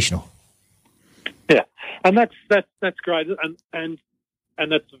sensational. Yeah, and that's great, and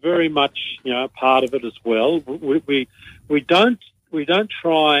that's very much part of it as well. We don't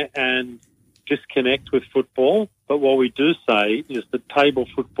try and disconnect with football, but what we do say is that table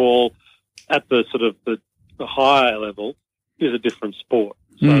football at the sort of the higher level is a different sport.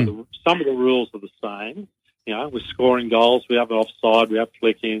 So some of the rules are the same. We're scoring goals, we have offside, we have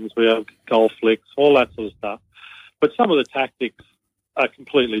flick-ins, we have goal flicks, all that sort of stuff. But some of the tactics are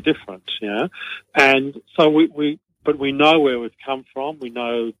completely different, And so we know where we've come from. We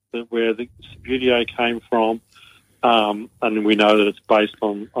know that where the Subbuteo came from. And we know that it's based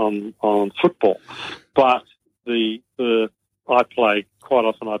on football. But I play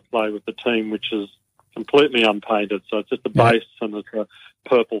with the team which is completely unpainted, so it's just a base and it's a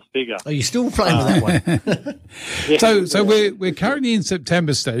purple figure. Are you still playing with that one? So we're currently in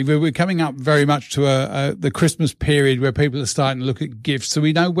September, Steve. We're coming up very much to the Christmas period where people are starting to look at gifts. So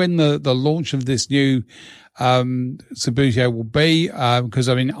we know when the launch of this new Subbuteo will be, because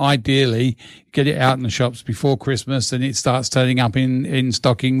ideally get it out in the shops before Christmas and it starts turning up in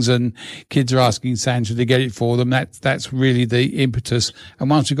stockings and kids are asking Santa to get it for them. That's really the impetus.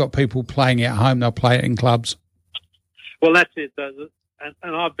 And once we've got people playing it at home, they'll play it in clubs. Well, that's it.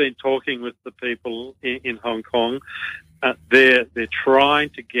 And I've been talking with the people in Hong Kong. They're trying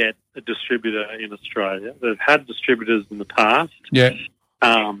to get a distributor in Australia. They've had distributors in the past. Yeah.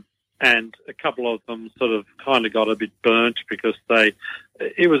 And a couple of them sort of kind of got a bit burnt because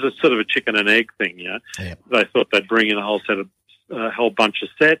it was a sort of a chicken and egg thing, Yeah. They thought they'd bring in a whole bunch of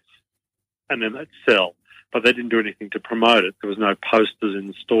sets and then they'd sell. But they didn't do anything to promote it. There was no posters in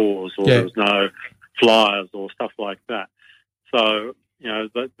the stores or there was no flyers or stuff like that. So,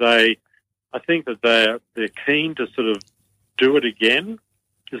 I think that they're keen to sort of do it again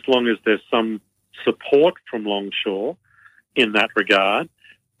as long as there's some support from Longshore in that regard.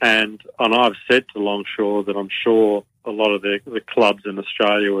 And I've said to Longshore that I'm sure a lot of the clubs in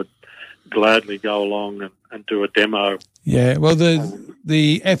Australia would gladly go along and do a demo. Yeah, well,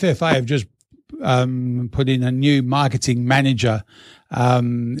 the FFA have just put in a new marketing manager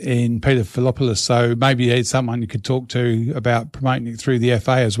in Peter Philopoulos, so maybe there's someone you could talk to about promoting it through the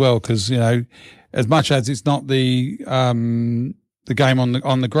FA as well, because as much as it's not the game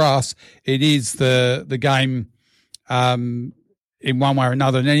on the grass, it is the game. In one way or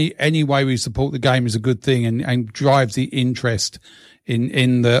another, and any way we support the game is a good thing and drives the interest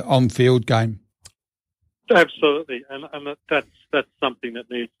in the on-field game. Absolutely, and that's something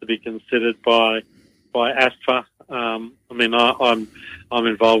that needs to be considered by ASFA. I'm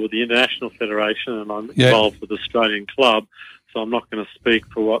involved with the International Federation and I'm involved with the Australian Club, so I'm not going to speak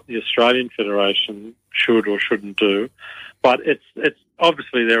for what the Australian Federation should or shouldn't do. But it's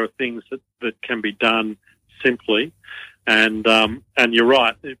obviously there are things that can be done simply. And you're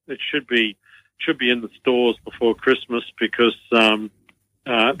right. It should be in the stores before Christmas because one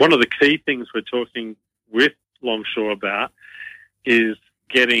of the key things we're talking with Longshore about is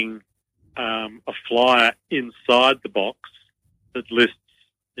getting a flyer inside the box that lists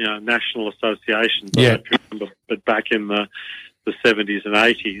national associations. I don't remember, but back in the 70s and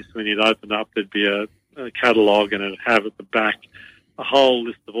 80s, when you'd open up, there'd be a catalogue and it'd have at the back a whole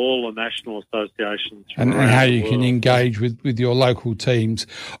list of all the national associations and how you can engage with your local teams.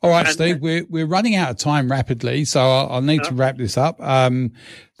 All right, Steve, we're running out of time rapidly, so I'll need to wrap this up.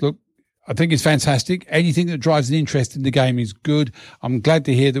 Look, I think it's fantastic. Anything that drives an interest in the game is good. I'm glad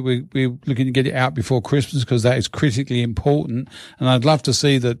to hear that we're looking to get it out before Christmas because that is critically important. And I'd love to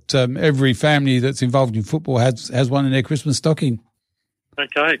see that every family that's involved in football has one in their Christmas stocking.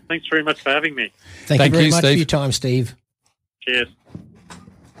 Okay, thanks very much for having me. Thank you very much for your time, Steve. Cheers.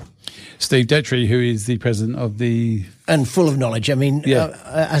 Steve Detry, who is the president of the... And full of knowledge. I mean,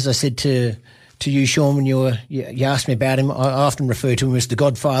 as I said to you, Sean, when you asked me about him, I often refer to him as the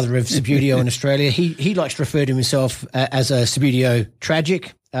godfather of Subbuteo in Australia. He likes to refer to himself as a Subbuteo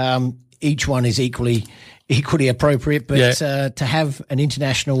tragic. Each one is equally appropriate, but to have an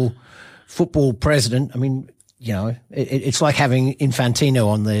international football president, I mean... it's like having Infantino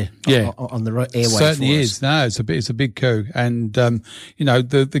on the airway. Certainly is. No, it's a big coup, and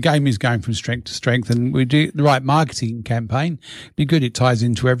the game is going from strength to strength, and we do the right marketing campaign. Be good. It ties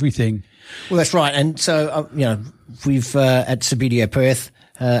into everything. Well, that's right, and so we've at Subbuteo Perth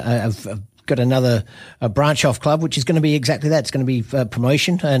have got another branch off club, which is going to be exactly that. It's going to be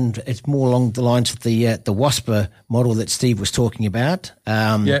promotion, and it's more along the lines of the WASPA model that Steve was talking about.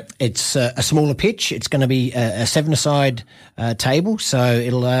 It's a smaller pitch. It's going to be a 7-a-side table, so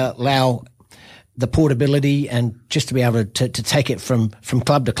it'll allow the portability and just to be able to take it from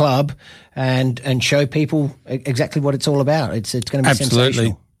club to club and show people exactly what it's all about. It's going to be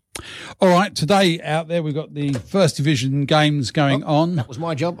sensational. All right, today out there we've got the First Division games going on. That was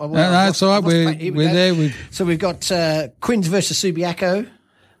my job. No, it's all right. We're there. So we've got Quinns versus Subiaco.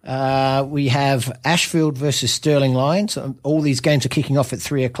 We have Ashfield versus Stirling Lions. All these games are kicking off at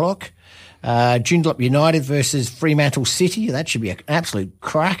 3:00. Joondalup United versus Fremantle City. That should be an absolute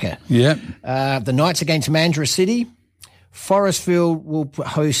cracker. Yeah. The Knights against Mandurah City. Forestfield will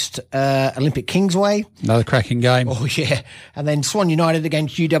host Olympic Kingsway. Another cracking game. Oh, yeah. And then Swan United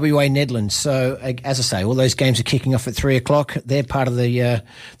against UWA Nedlands. So, as I say, all those games are kicking off at 3:00. They're part of the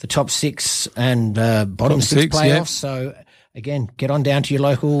top 6 and bottom 6 playoffs. Yeah. So, again, get on down to your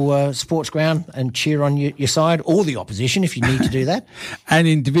local sports ground and cheer on your side or the opposition if you need to do that. And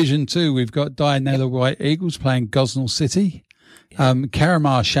in Division 2, we've got Dianella White Eagles playing Gosnell City.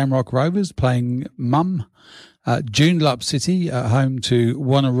 Carramar Shamrock Rovers playing Mum. Joondalup City home to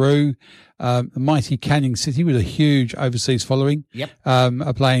Wanneroo. Mighty Canning City with a huge overseas following.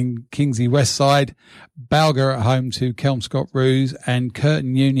 Are playing Kingsley Westside. Balga at home to Kelmscott Roos, and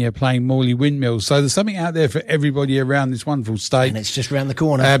Curtin Uni are playing Morley Windmills. So there's something out there for everybody around this wonderful state. And it's just around the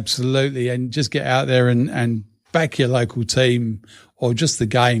corner. Absolutely. And just get out there and back your local team or just the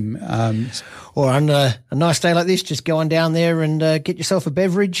game. Or on a nice day like this, just go on down there and get yourself a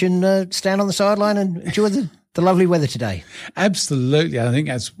beverage and stand on the sideline and enjoy the lovely weather today. Absolutely. I think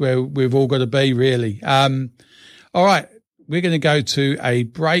that's where we've all got to be, really. All right. We're going to go to a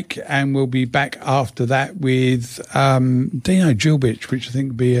break and we'll be back after that with Dino Gilbich, which I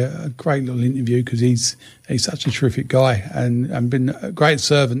think will be a great little interview because he's such a terrific guy and been a great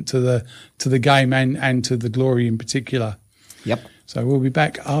servant to the game and to the Glory in particular. Yep. So we'll be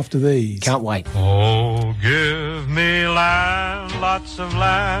back after these. Can't wait. Oh, give me land, lots of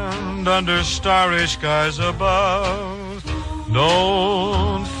land under starry skies above.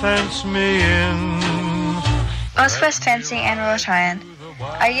 Don't fence me in. Ozwest Fencing and Wrought Iron.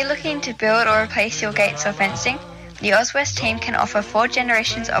 Are you looking to build or replace your gates or fencing? The Ozwest team can offer 4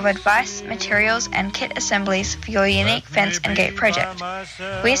 generations of advice, materials and kit assemblies for your unique fence and gate project.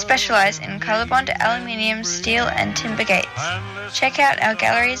 We specialise in colorbond, aluminium, steel and timber gates. Check out our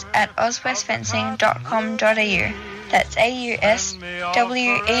galleries at ozwestfencing.com.au. That's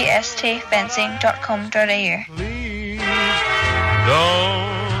AUSWEST fencing.com.au.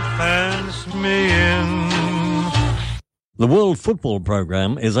 Don't fence me in. The World Football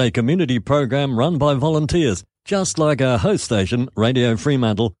Programme is a community program run by volunteers. Just like our host station, Radio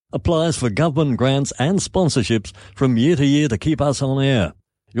Fremantle, applies for government grants and sponsorships from year to year to keep us on air.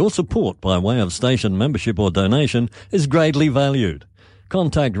 Your support by way of station membership or donation is greatly valued.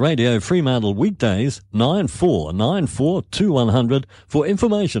 Contact Radio Fremantle weekdays 9494 2100 for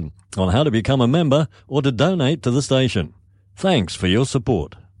information on how to become a member or to donate to the station. Thanks for your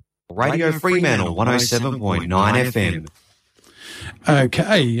support. Radio Fremantle 107.9 FM.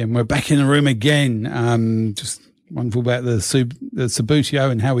 Okay, and we're back in the room again. Just wonderful about the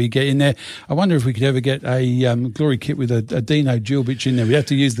Subbuteo and how we get in there. I wonder if we could ever get a Glory kit with a Dino Gilbich in there. We'd have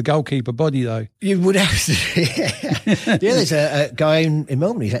to use the goalkeeper body, though. You would have to. Yeah, there's a guy in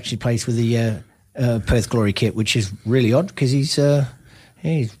Melbourne who's actually plays with the Perth Glory kit, which is really odd because he's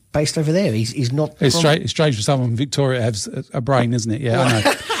based over there. He's not. It's strange for someone from Victoria to have a brain, isn't it? Yeah, I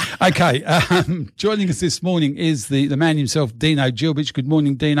know. Okay, joining us this morning is the man himself, Dino Gilbich. Good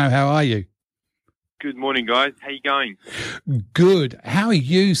morning, Dino. How are you? Good morning, guys. How you going? Good. How are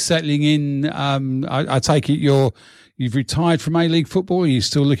you settling in? I take it you've retired from A-League football. Are you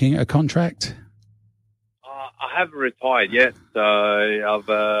still looking at a contract? I haven't retired yet, so I'm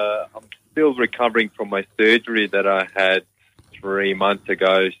still recovering from my surgery that I had 3 months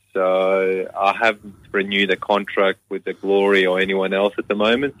ago. So I haven't renewed a contract with the Glory or anyone else at the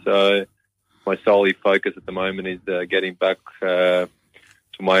moment. So my solely focus at the moment is getting back to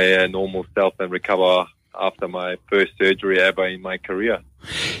my normal self and recover after my first surgery ever in my career.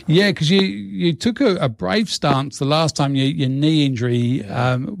 Yeah, because you took a brave stance the last time your knee injury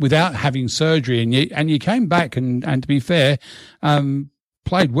without having surgery, and you came back and to be fair,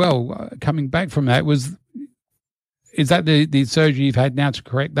 played well coming back from that. Is that the surgery you've had now to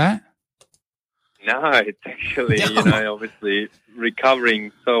correct that? No, it's actually, obviously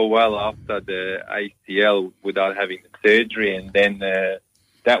recovering so well after the ACL without having the surgery, and then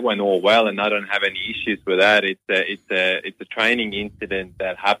that went all well, and I don't have any issues with that. It's a training incident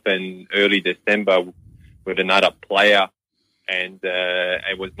that happened early December with another player, and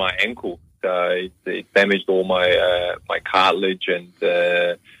it was my ankle. So it damaged all my my cartilage, and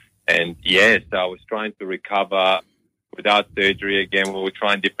so I was trying to recover without surgery again. We were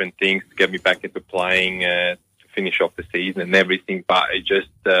trying different things to get me back into playing to finish off the season and everything, but it just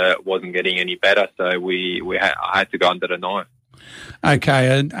wasn't getting any better. So I had to go under the knife.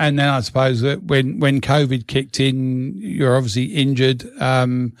 Okay, and then I suppose that when COVID kicked in, you're obviously injured.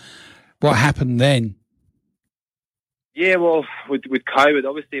 What happened then? Yeah, well, with COVID,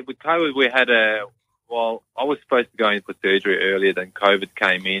 obviously, we had I was supposed to go in for surgery earlier, then COVID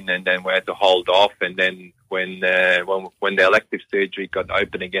came in, and then we had to hold off. And then when the elective surgery got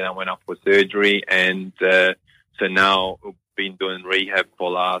open again, I went up for surgery, and so now I've been doing rehab for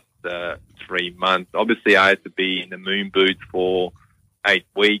the last 3 months. Obviously, I had to be in the moon boot for 8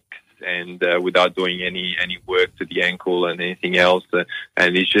 weeks, and without doing any work to the ankle and anything else.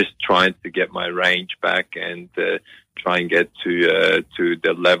 And it's just trying to get my range back and try and get to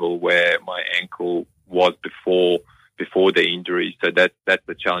the level where my ankle was before the injury. So that's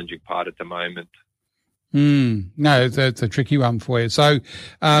the challenging part at the moment. No, it's a tricky one for you. So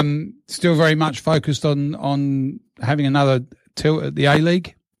still very much focused on having another tilt at the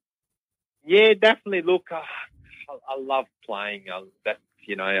A-League? Yeah, definitely. Look, I love playing.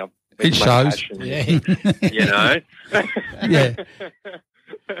 It shows. Passion, you know. Yeah.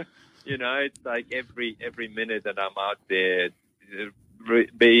 It's like every minute that I'm out there,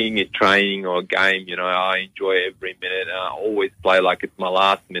 being a training or a game, I enjoy every minute. I always play like it's my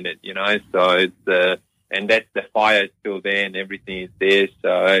last minute, So it's and that's the fire is still there and everything is there.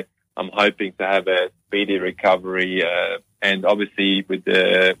 So I'm hoping to have a speedy recovery. And obviously with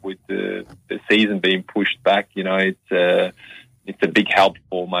the season being pushed back, it's a big help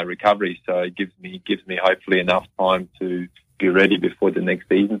for my recovery. So it gives me hopefully enough time to be ready before the next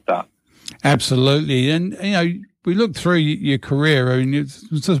season starts. Absolutely. And, we look through your career. I mean,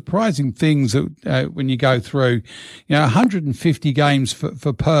 it's surprising things that when you go through, 150 games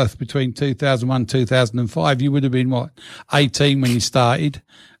for Perth between 2001 and 2005. You would have been, 18 when you started.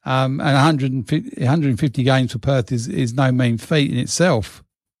 And 150 games for Perth is no mean feat in itself.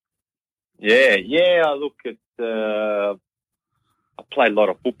 Yeah. Look, it's I play a lot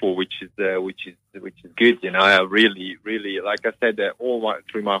of football, which is good. I really, like I said,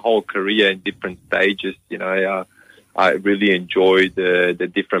 through my whole career in different stages, I really enjoyed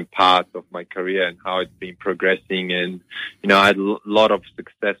the different parts of my career and how it's been progressing. And I had a lot of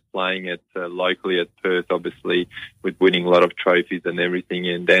success playing it locally at Perth, obviously, with winning a lot of trophies and everything,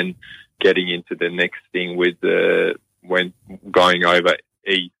 and then getting into the next thing with when going over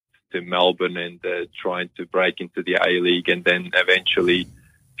east to Melbourne and trying to break into the A-League, and then eventually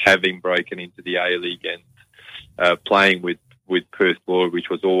having broken into the A-League and playing with Perth Glory, which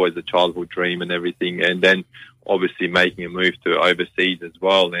was always a childhood dream and everything, and then obviously making a move to overseas as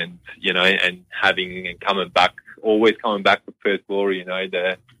well, and and coming back to Perth Glory,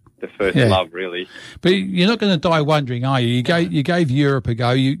 the first love, really. But you're not going to die wondering, are you? You gave Europe a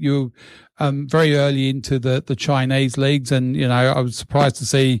go. You very early into the Chinese leagues, and I was surprised to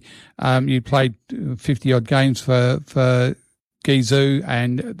see you played 50 odd games for Guizhou,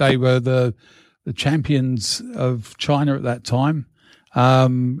 and they were the champions of China at that time,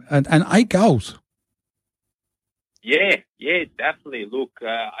 and 8 goals. Yeah, definitely. Look,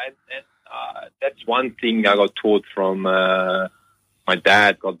 that's one thing I got taught from my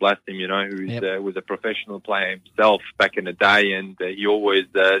dad, God bless him, who was a professional player himself back in the day, and he always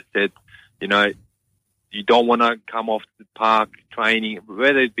said, you don't want to come off the park training,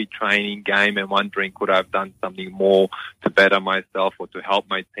 whether it be training, game, and wondering could I have done something more to better myself or to help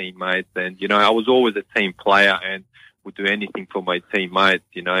my teammates. And, I was always a team player and would do anything for my teammates,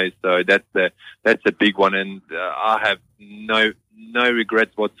 so that's a big one. And I have no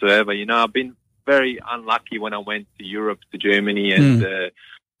regrets whatsoever. I've been very unlucky when I went to Europe, to Germany, and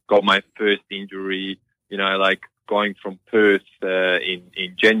got my first injury, like going from Perth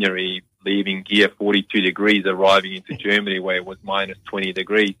in January, leaving here 42 degrees, arriving into Germany where it was minus 20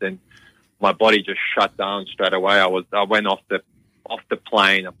 degrees, and my body just shut down straight away. I went off the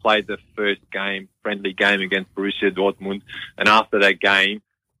plane. I played the first friendly game against Borussia Dortmund, and after that game,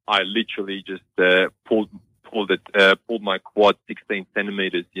 I literally just pulled my quad 16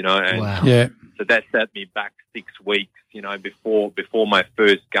 centimeters, and wow. Yeah. So that set me back 6 weeks, before my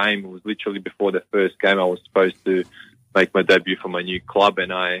first game. It was literally before the first game I was supposed to make my debut for my new club,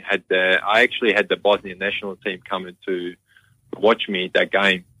 and I actually had the Bosnian national team coming to watch me at that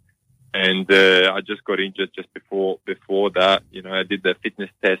game. And I just got injured just before that. You know, I did the fitness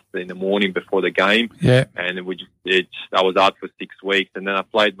test in the morning before the game. Yeah. And I was out for 6 weeks. And then I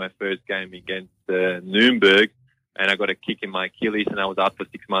played my first game against Nuremberg, and I got a kick in my Achilles, and I was out for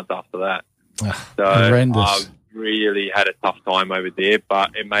 6 months after that. So horrendous. I really had a tough time over there,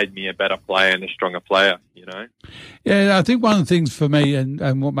 but it made me a better player and a stronger player, you know. Yeah, I think one of the things for me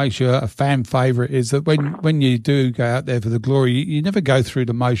and what makes you a fan favourite is that when you do go out there for the glory, you never go through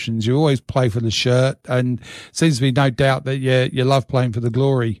the motions. You always play for the shirt, and seems to be no doubt that you love playing for the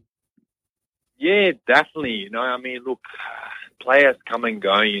glory. Yeah, definitely. You know, I mean, look, players come and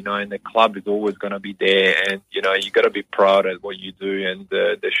go, you know, and the club is always going to be there, and, you know, you got to be proud of what you do and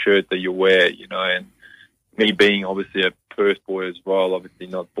the shirt that you wear, you know. And me being obviously a Perth boy as well, obviously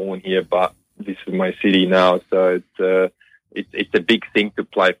not born here, but this is my city now, so it's a big thing to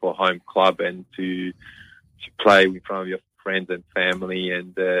play for a home club and to play in front of your friends and family,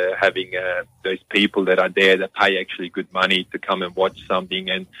 and having those people that are there that pay actually good money to come and watch something,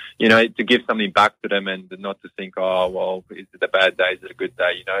 and, you know, to give something back to them, and not to think, oh, well, is it a bad day, is it a good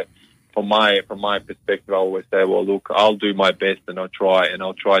day, you know. From my perspective, I always say, well, look, I'll do my best, and I'll try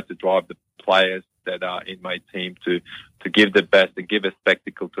to drive the players that are in my team to give the best and give a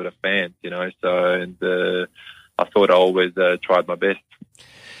spectacle to the fans, you know. So, and I thought I always tried my best.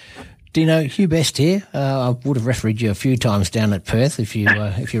 Dino, Hugh Best here. I would have refereed you a few times down at Perth, if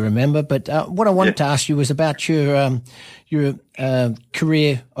you remember. But what I wanted to ask you was about your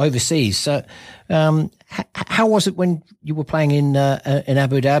career overseas. So, how was it when you were playing in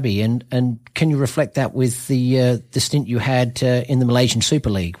Abu Dhabi, and can you reflect that with the stint you had in the Malaysian Super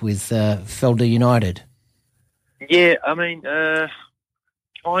League with Felda United? Yeah, I mean,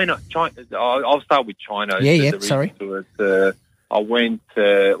 China. I'll start with China. Yeah. Sorry. I went,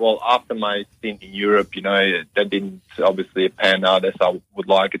 after my stint in Europe, you know, that didn't obviously pan out as I would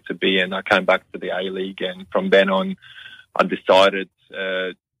like it to be, and I came back to the A-League, and from then on, I decided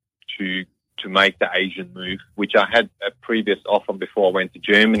to make the Asian move, which I had a previous offer before I went to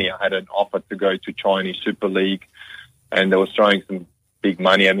Germany. I had an offer to go to Chinese Super League, and they were throwing some big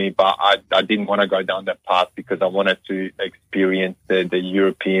money at me, but I didn't want to go down that path because I wanted to experience the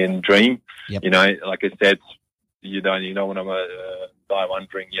European dream. Yep. You know, like I said, you don't want to die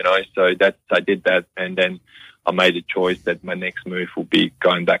wondering, you know. So I did that, and then I made a choice that my next move will be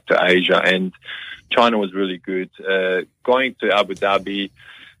going back to Asia, and China was really good. Going to Abu Dhabi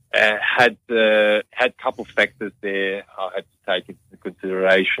had a couple factors there I had to take into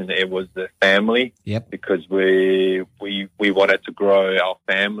consideration. It was the family, because we wanted to grow our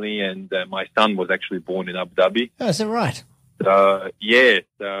family, and my son was actually born in Abu Dhabi. Oh, is that right? So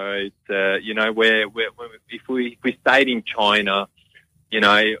it's you know, if we stayed in China, you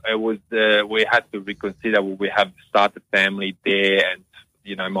know, it was we had to reconsider. We have started a family there, and,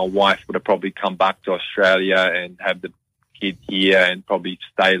 you know, my wife would have probably come back to Australia and have the kid here and probably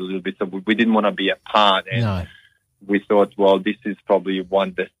stay a little bit. So we didn't want to be apart, and we thought, well, this is probably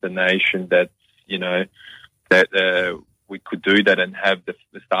one destination that, you know, that we could do that and have the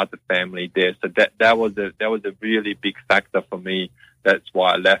start the family there. So that was a really big factor for me. That's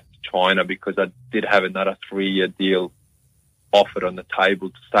why I left China, because I did have another 3-year deal offered on the table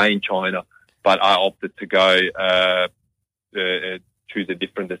to stay in China, but I opted to go choose a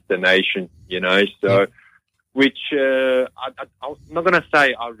different destination, you know. So, which I'm not going to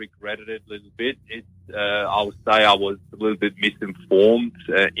say I regretted it a little bit. I would say I was a little bit misinformed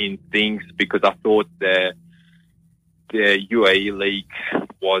in things, because I thought the UAE league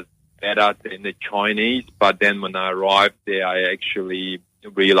was better than the Chinese, but then when I arrived there, I actually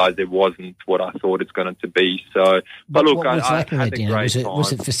realised it wasn't what I thought it's going to be. So, but look, what was I lacking had there, a Dino? great time.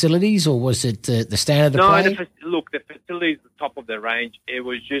 Was it facilities, or was it the standard of play? The facilities are top of the range. It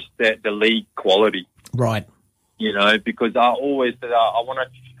was just the league quality, Right. you know, because I always said I want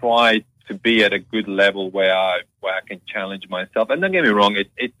to try to be at a good level where I can challenge myself. And don't get me wrong,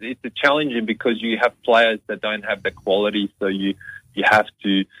 it's a challenging, because you have players that don't have the quality, so you have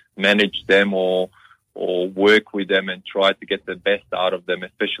to manage them or work with them and try to get the best out of them,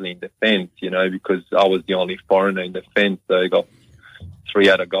 especially in defence, you know, because I was the only foreigner in defence, so I got 3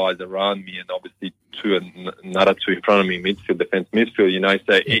 other guys around me, and obviously another 2 in front of me, defence, midfield, you know.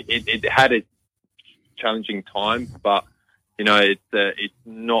 So it had its challenging time, but, you know, it's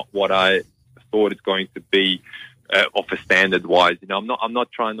not what I thought it's going to be of a standard wise. You know, I'm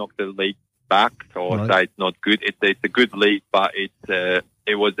not trying to knock the league back or say it's not good. It's a good league, but it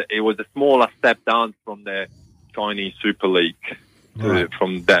was a smaller step down from the Chinese Super League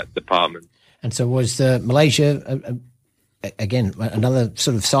from that department. And so was Malaysia again, another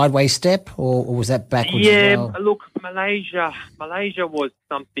sort of sideways step, or was that backwards Yeah, as well? look, Malaysia was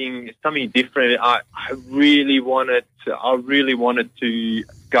something different. I really wanted to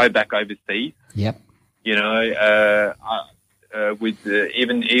go back overseas. Yep. You know,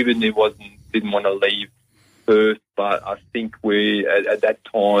 even it didn't want to leave Perth, but I think at that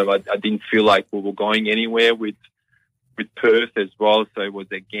time I didn't feel like we were going anywhere with Perth as well. So it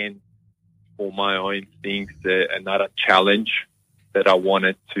was again for my own things another challenge that I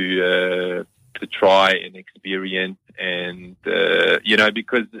wanted to try and experience, and you know,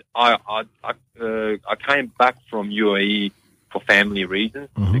 because I came back from UAE for family reasons,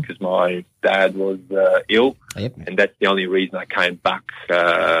 because my dad was ill, and that's the only reason I came back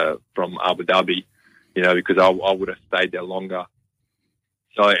from Abu Dhabi. You know, because I would have stayed there longer.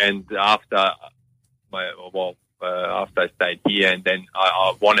 So, and after I stayed here, and then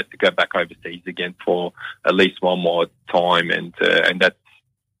I wanted to go back overseas again for at least one more time, and that's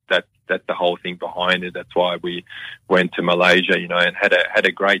the whole thing behind it. That's why we went to Malaysia, you know, and had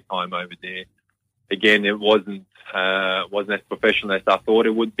a great time over there. Again, it wasn't as professional as I thought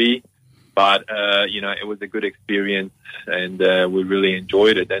it would be, but you know, it was a good experience, and we really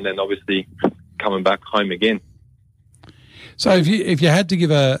enjoyed it. And then obviously coming back home again. So if you had to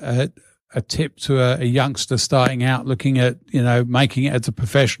give a tip to a youngster starting out, looking at, you know, making it as a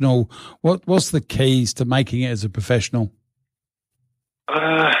professional, what's the keys to making it as a professional?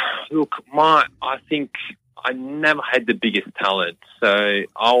 Look, I think I never had the biggest talent, so I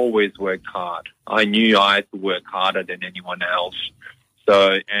always worked hard. I knew I had to work harder than anyone else.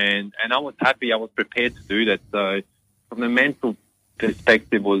 So, and I was happy, I was prepared to do that. So from the mental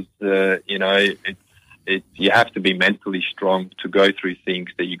perspective was, you know, it's you have to be mentally strong to go through things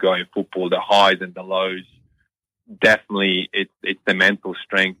that you go in football, the highs and the lows. Definitely, it's the mental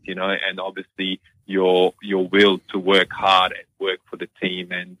strength, you know, and obviously your will to work hard and work for the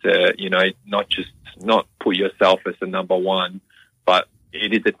team, and you know, not put yourself as the number one, but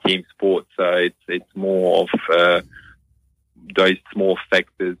it is a team sport, so it's more of those small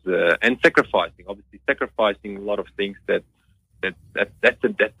factors and sacrificing a lot of things that's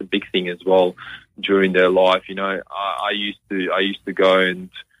the big thing as well during their life. You know, I used to go, and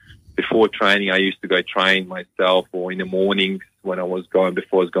before training I used to go train myself, or in the mornings before I was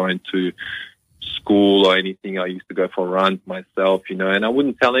going to school or anything, I used to go for runs myself, you know, and I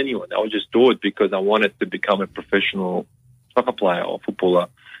wouldn't tell anyone. I would just do it because I wanted to become a professional soccer player or footballer,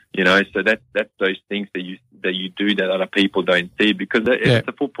 you know. So that's those things that you do that other people don't see, because as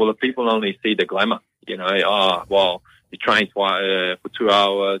a footballer, people only see the glamour, you know. Well, you train for 2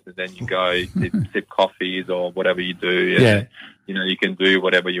 hours and then you go sip coffees or whatever you do. And, you know, you can do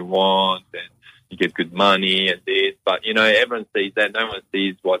whatever you want and you get good money and this. But, you know, everyone sees that. No one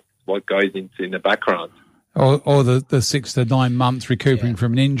sees what goes into in the background. Or the 6 to 9 months recuperating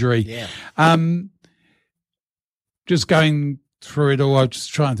from an injury. Yeah. Just going through it all, I was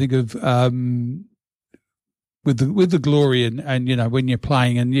just trying to think of with the glory and you know, when you're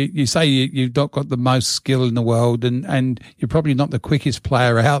playing and you say you've not got the most skill in the world and you're probably not the quickest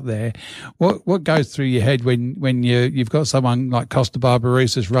player out there. What goes through your head when you've got someone like Costa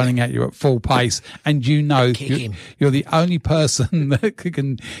Barbarouses running at you at full pace, and you know you're the only person that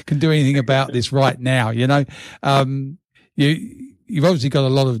can do anything about this right now, you know? You've obviously got a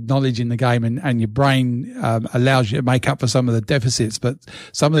lot of knowledge in the game, and your brain allows you to make up for some of the deficits, but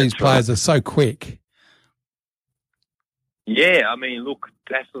some of these players are so quick. Yeah, I mean, look,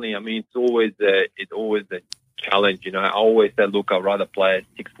 definitely. I mean, it's always a challenge, you know. I always say, look, I'd rather play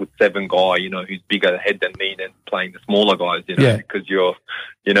a 6'7" guy, you know, who's bigger head than me, than playing the smaller guys, you know, because you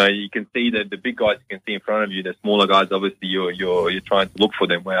can see the big guys you can see in front of you. The smaller guys, obviously, you're trying to look for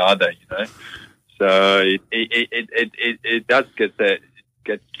them. Where are they, you know? So it does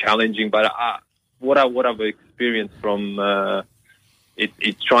get challenging, but what I've experienced from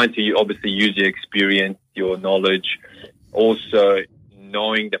it's trying to obviously use your experience, your knowledge, also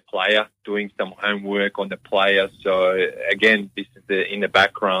knowing the player, doing some homework on the player. So again, this is in the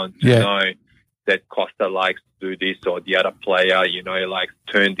background to know that Costa likes to do this, or the other player, you know, likes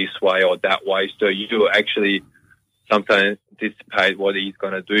to turn this way or that way. So you do actually sometimes anticipate what he's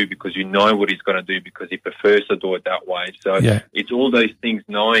going to do, because you know what he's going to do, because he prefers to do it that way. So it's all those things,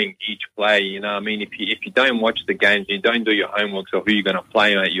 knowing each player, you know. I mean, if you don't watch the games, you don't do your homework, so who you're going to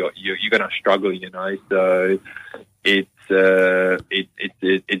play, mate, you're going to struggle, you know. So it's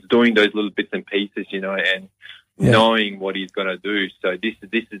doing those little bits and pieces, you know, and knowing what he's going to do. So this is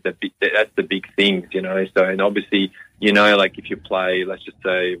that's the big things, you know. So, and obviously, you know, like if you play, let's just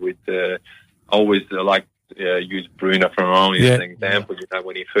say with always like use Bruno Fernandes Yeah. as an example. You know,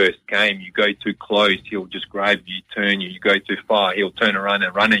 when he first came, you go too close, he'll just grab you, turn you. You go too far, he'll turn around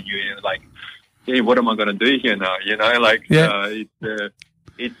and run at you. And you're like, hey, what am I going to do here now? You know, like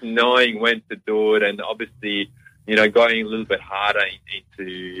it's knowing when to do it, and obviously, you know, going a little bit harder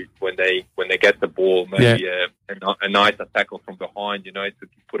into when they get the ball, maybe a nicer tackle from behind, you know, to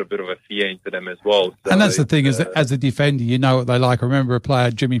put a bit of a fear into them as well. So And that's the thing, is that as a defender, you know what they like. I remember a player,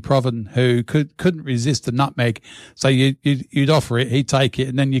 Jimmy Provan, who couldn't resist a nutmeg. So you'd offer it, he'd take it,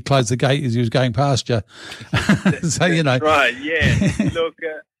 and then you close the gate as he was going past you. So, you know. That's right,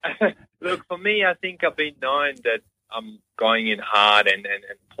 yeah. Look, for me, I think I've been known that I'm going in hard, and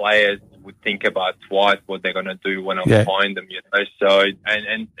players would think about twice what they're going to do when I'm behind them, you know. So,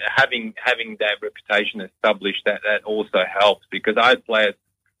 and having that reputation established, that also helps, because I had players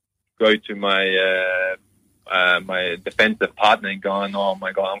go to my my defensive partner and going, oh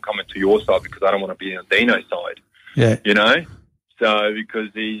my God, I'm coming to your side because I don't want to be on Dino's side. Yeah. You know? So, because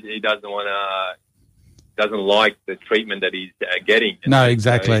he doesn't like the treatment that he's getting. No,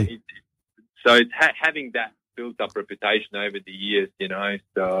 exactly. So it's having that built up reputation over the years, you know.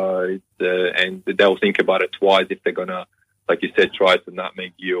 So it's and they'll think about it twice if they're gonna, like you said, try to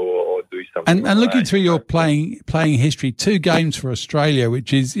nutmeg you or do something. And looking through your playing history, 2 games for Australia,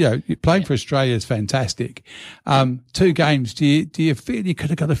 which is, you know, playing for Australia is fantastic. 2 games. Do you feel you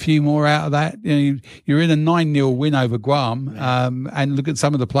could have got a few more out of that? You know, you're in a 9-0 win over Guam, and look at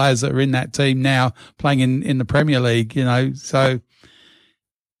some of the players that are in that team now playing in the Premier League. You know, so.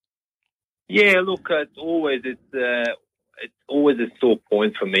 Yeah, look, it's always a sore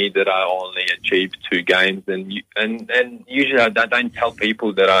point for me that I only achieved 2 games, and usually I don't tell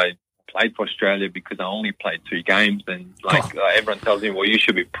people that I played for Australia because I only played 2 games, and everyone tells me, well, you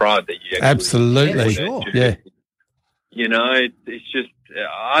should be proud that you actually absolutely, yeah. You know, it's just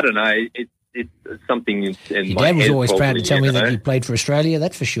I don't know, it's something in Your my dad was head always proud probably, to tell me you know? that you played for Australia.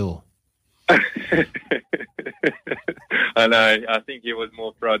 That's for sure. I know. I think he was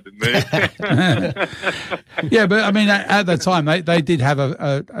more proud than me. Yeah, but I mean, at the time they did have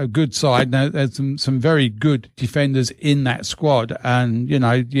a good side. Now, there's some very good defenders in that squad, and you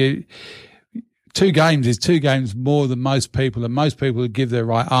know, 2 games is 2 games more than most people, and most people would give their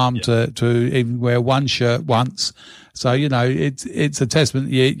right arm to even wear 1 shirt once. So you know, it's a testament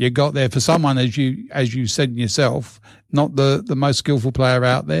you got there for someone, as you said yourself, not the most skillful player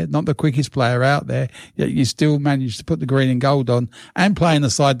out there, not the quickest player out there, yet you still managed to put the green and gold on and play in the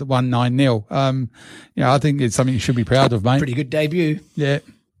side that won 9-0. You know, I think it's something you should be proud of, mate. Pretty good debut. Yeah.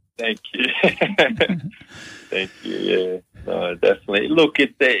 Thank you. Thank you. Yeah, no, definitely. Look,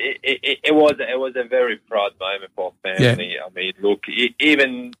 it was a very proud moment for our family. Yeah. I mean, look,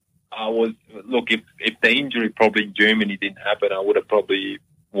 even if the injury probably in Germany didn't happen, I would have probably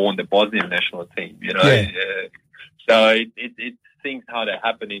worn the Bosnian national team. You know. Yeah. So it's things how they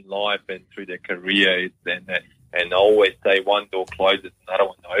happen in life and through their career, and I always say one door closes, another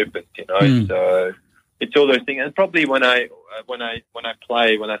one opens. You know, so it's all those things. And probably when I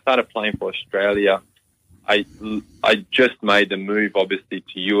started playing for Australia, I just made the move obviously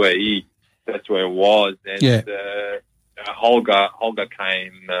to UAE. That's where it was, and Holger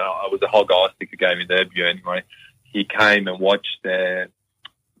came. It was a Holger Ostic who gave me the debut anyway. He came and watched the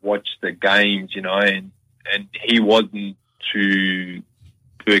games, you know, and he wasn't too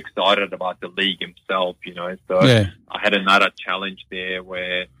excited about the league himself, you know. So I had another challenge there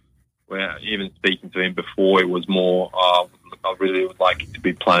where even speaking to him before, it was more, I really would like to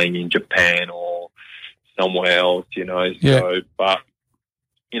be playing in Japan or somewhere else, you know. So, but,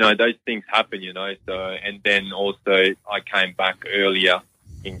 you know, those things happen, you know. So, and then also I came back earlier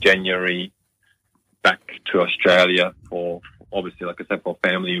in January back to Australia for, obviously, like I said, for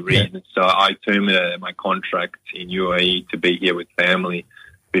family reasons. So I terminated my contract in UAE to be here with family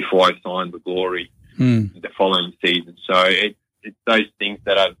before I signed with Glory the following season. So it's those things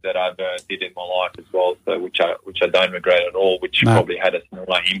that I've did in my life as well. So which I don't regret at all. Which probably had a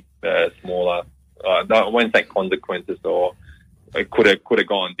smaller. I won't say consequences, or it could have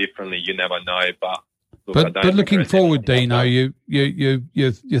gone differently. You never know, but. Look, But looking forward, Dino,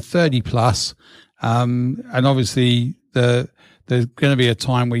 you're 30 plus, and obviously there's going to be a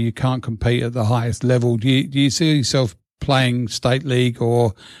time where you can't compete at the highest level. Do you see yourself playing state league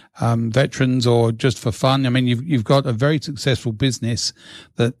or veterans, or just for fun? I mean, you've got a very successful business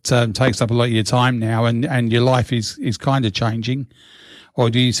that takes up a lot of your time now, and your life is kind of changing. Or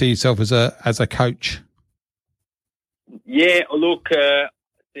do you see yourself as a coach? Yeah, look, like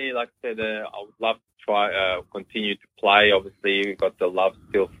I said, I would love to continue to play. Obviously, we've got the love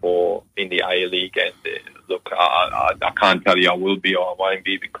still for in the A League, and look, I can't tell you I will be or I won't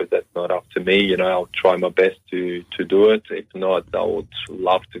be because that's not up to me. You know, I'll try my best to do it. If not, I would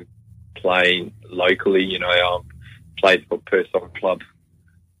love to play locally. You know, I've played for Perth Soccer Club.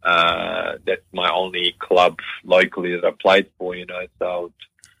 That's my only club locally that I played for. You know, so I would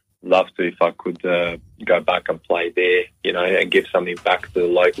love to if I could go back and play there, you know, and give something back to the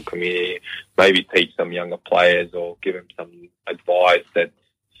local community, maybe teach some younger players or give them some advice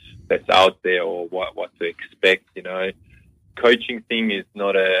that's out there or what to expect, you know. Coaching thing is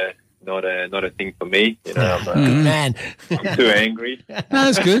not a thing for me, you know. Man. I'm too angry. No,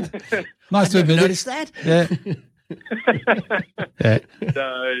 that's good. Nice to admit it. Notice that? Yeah. Yeah.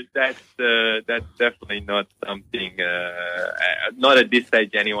 So that's definitely not something, not at this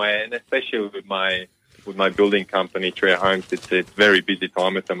stage anyway, and especially with my building company, Trio Homes, it's a very busy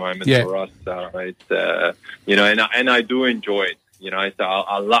time at the moment for us. So it's you know, and I do enjoy it. You know, so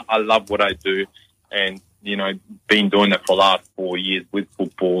I love what I do, and you know, been doing it for the last 4 years with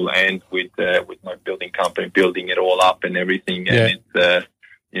football and with my building company, building it all up and everything, and it's.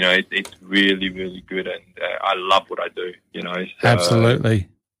 You know, it's really, really good, and I love what I do, you know. So, absolutely.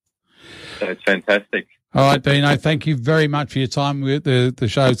 So it's fantastic. All right, Dino, thank you very much for your time. The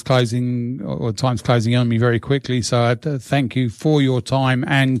show's closing, or time's closing on me very quickly, so I have to thank you for your time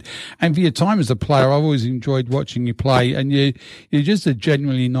and for your time as a player. I've always enjoyed watching you play, and you're just a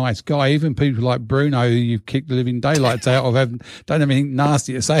genuinely nice guy. Even people like Bruno, who you've kicked the living daylights out of, don't have anything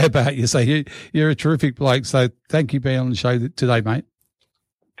nasty to say about you. So you're a terrific bloke, so thank you for being on the show today, mate.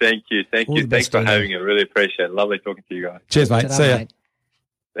 Thank you. Thanks for having it. Really appreciate it. Lovely talking to you guys. Cheers, mate. See ya.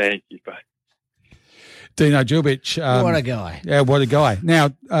 Thank you. Bye. Dino Djurbic. What a guy. Yeah, what a guy. Now,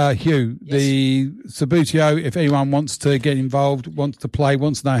 Hugh, the Subbuteo, if anyone wants to get involved, wants to play,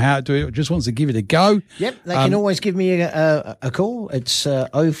 wants to know how to do it, or just wants to give it a go. Yep, they can always give me a call. It's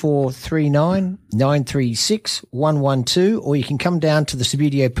 0439 936 112, or you can come down to the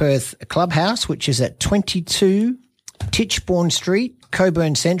Subbuteo Perth Clubhouse, which is at 22 Titchbourne Street,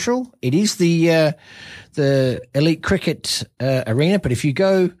 Cockburn Central. It is the elite cricket arena, but if you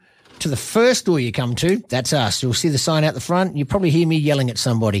go to the first door you come to, that's us. You'll see the sign out the front. You probably hear me yelling at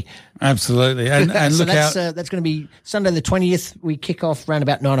somebody. Absolutely, and so look that's, out. That's going to be Sunday the 20th. We kick off around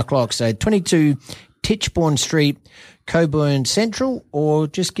about 9 o'clock. So 22 Titchbourne Street, Cockburn Central, or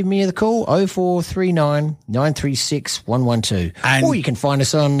just give me the call 0439 936 112, or you can find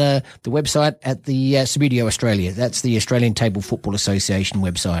us on the website at the Subbuteo Australia. That's the Australian Table Football Association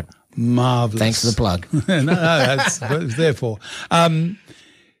website. Marvellous. Thanks for the plug. no, that's what it's there for.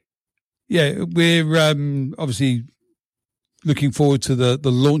 Yeah, we're obviously looking forward to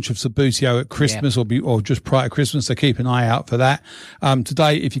the launch of Subbuteo at Christmas or just prior to Christmas, so keep an eye out for that.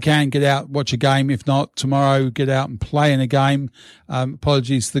 Today, if you can, get out, watch a game. If not, tomorrow, get out and play in a game.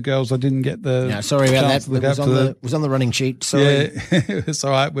 Apologies to the girls, I didn't get the No, sorry about that. It was on the running sheet. Sorry. Yeah, it's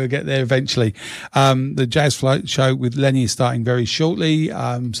all right. We'll get there eventually. The Jazz Float show with Lenny is starting very shortly,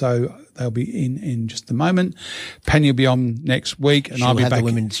 so they'll be in just a moment. Penny will be on next week, and I'll be back. The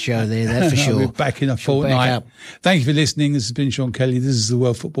women's show there, that's for sure. I'll be back in a fortnight. Thank you for listening. This has been Sean Kelly. This is the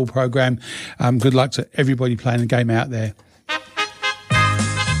World Football Programme. Good luck to everybody playing the game out there.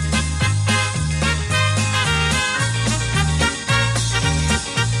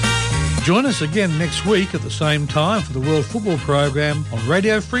 Join us again next week at the same time for the World Football Programme on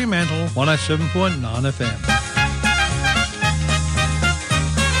Radio Fremantle 107.9 FM.